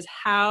question is,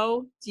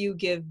 how do you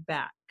give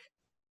back?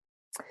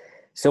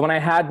 So when I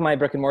had my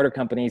brick and mortar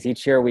companies,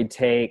 each year we'd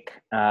take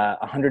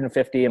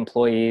 150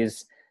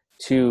 employees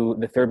to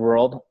the third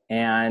world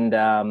and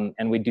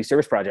we'd do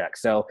service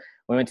projects. So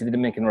we went to the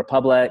Dominican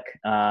Republic,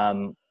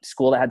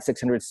 school that had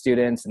 600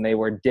 students, and they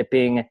were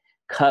dipping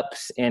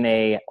cups in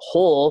a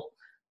hole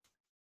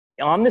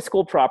on the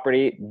school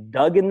property,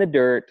 dug in the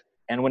dirt.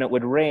 And when it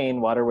would rain,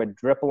 water would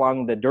drip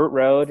along the dirt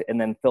road and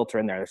then filter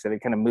in there. So they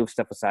kind of move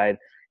stuff aside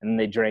and then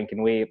they drank.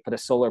 And we put a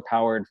solar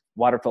powered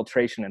water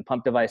filtration and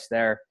pump device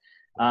there.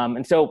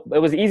 And so it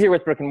was easier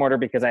with brick and mortar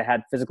because I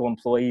had physical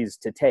employees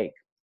to take.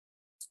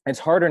 It's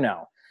harder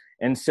now.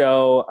 And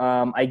so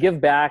I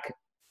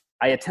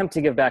attempt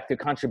to give back through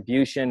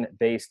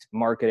contribution-based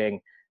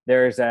marketing.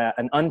 There's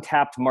an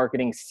Untapped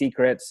Marketing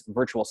Secrets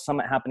virtual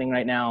summit happening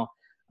right now.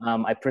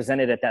 I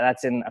presented at that.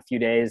 That's in a few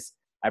days.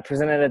 I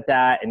presented at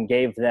that and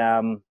gave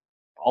them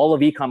all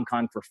of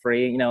EcomCon for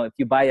free. You know, if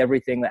you buy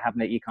everything that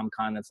happened at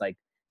EcomCon, that's like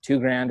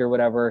 $2,000 or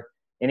whatever.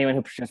 Anyone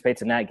who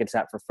participates in that gets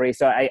that for free.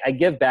 So I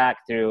give back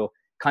through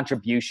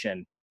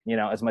contribution, you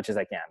know, as much as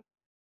I can.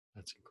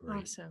 That's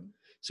great. Awesome.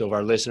 So if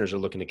our listeners are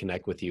looking to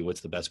connect with you, what's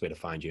the best way to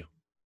find you?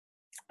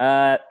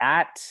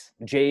 At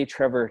J.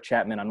 Trevor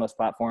Chapman on most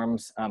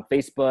platforms,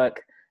 Facebook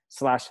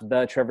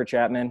 /the Trevor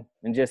Chapman,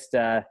 and just,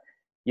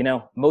 you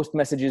know, most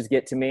messages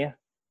get to me, you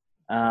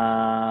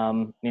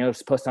know,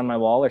 just post on my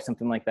wall or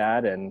something like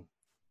that. And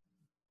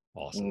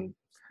awesome.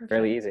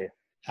 Fairly easy.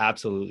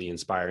 Absolutely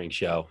inspiring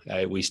show.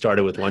 We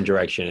started with One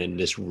Direction and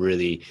this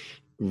really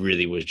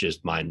was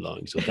just mind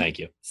blowing. So thank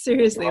you.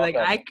 Seriously. Like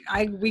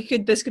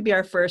this could be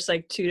our first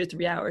like 2 to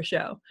 3 hour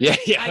show. Yeah.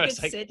 I could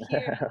sit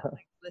here and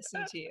like,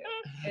 listen to you.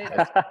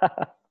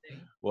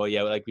 Well,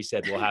 yeah, like we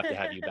said, we'll have to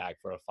have you back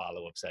for a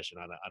follow-up session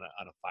on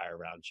a fire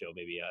round show.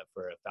 Maybe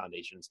for a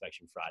Foundation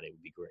Inspection Friday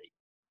would be great.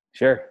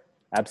 Sure.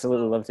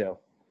 Absolutely love to.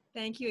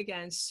 Thank you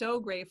again. So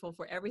grateful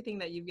for everything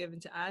that you've given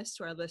to us,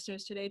 to our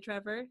listeners today,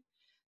 Trevor.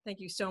 Thank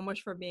you so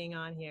much for being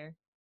on here.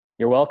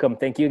 You're welcome.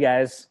 Thank you,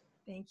 guys.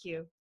 Thank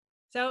you.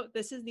 So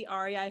this is the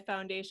REI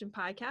Foundation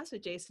podcast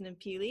with Jason and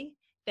Peely.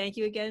 Thank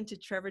you again to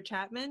Trevor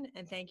Chapman,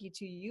 and thank you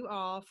to you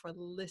all for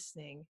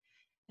listening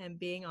and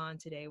being on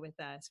today with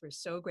us. We're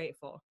so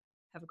grateful.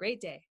 Have a great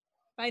day.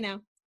 Bye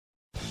now.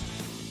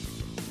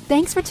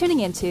 Thanks for tuning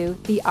into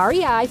the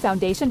REI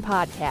Foundation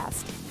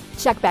podcast.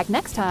 Check back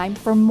next time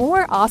for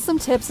more awesome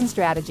tips and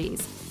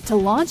strategies to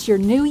launch your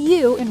new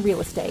you in real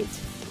estate.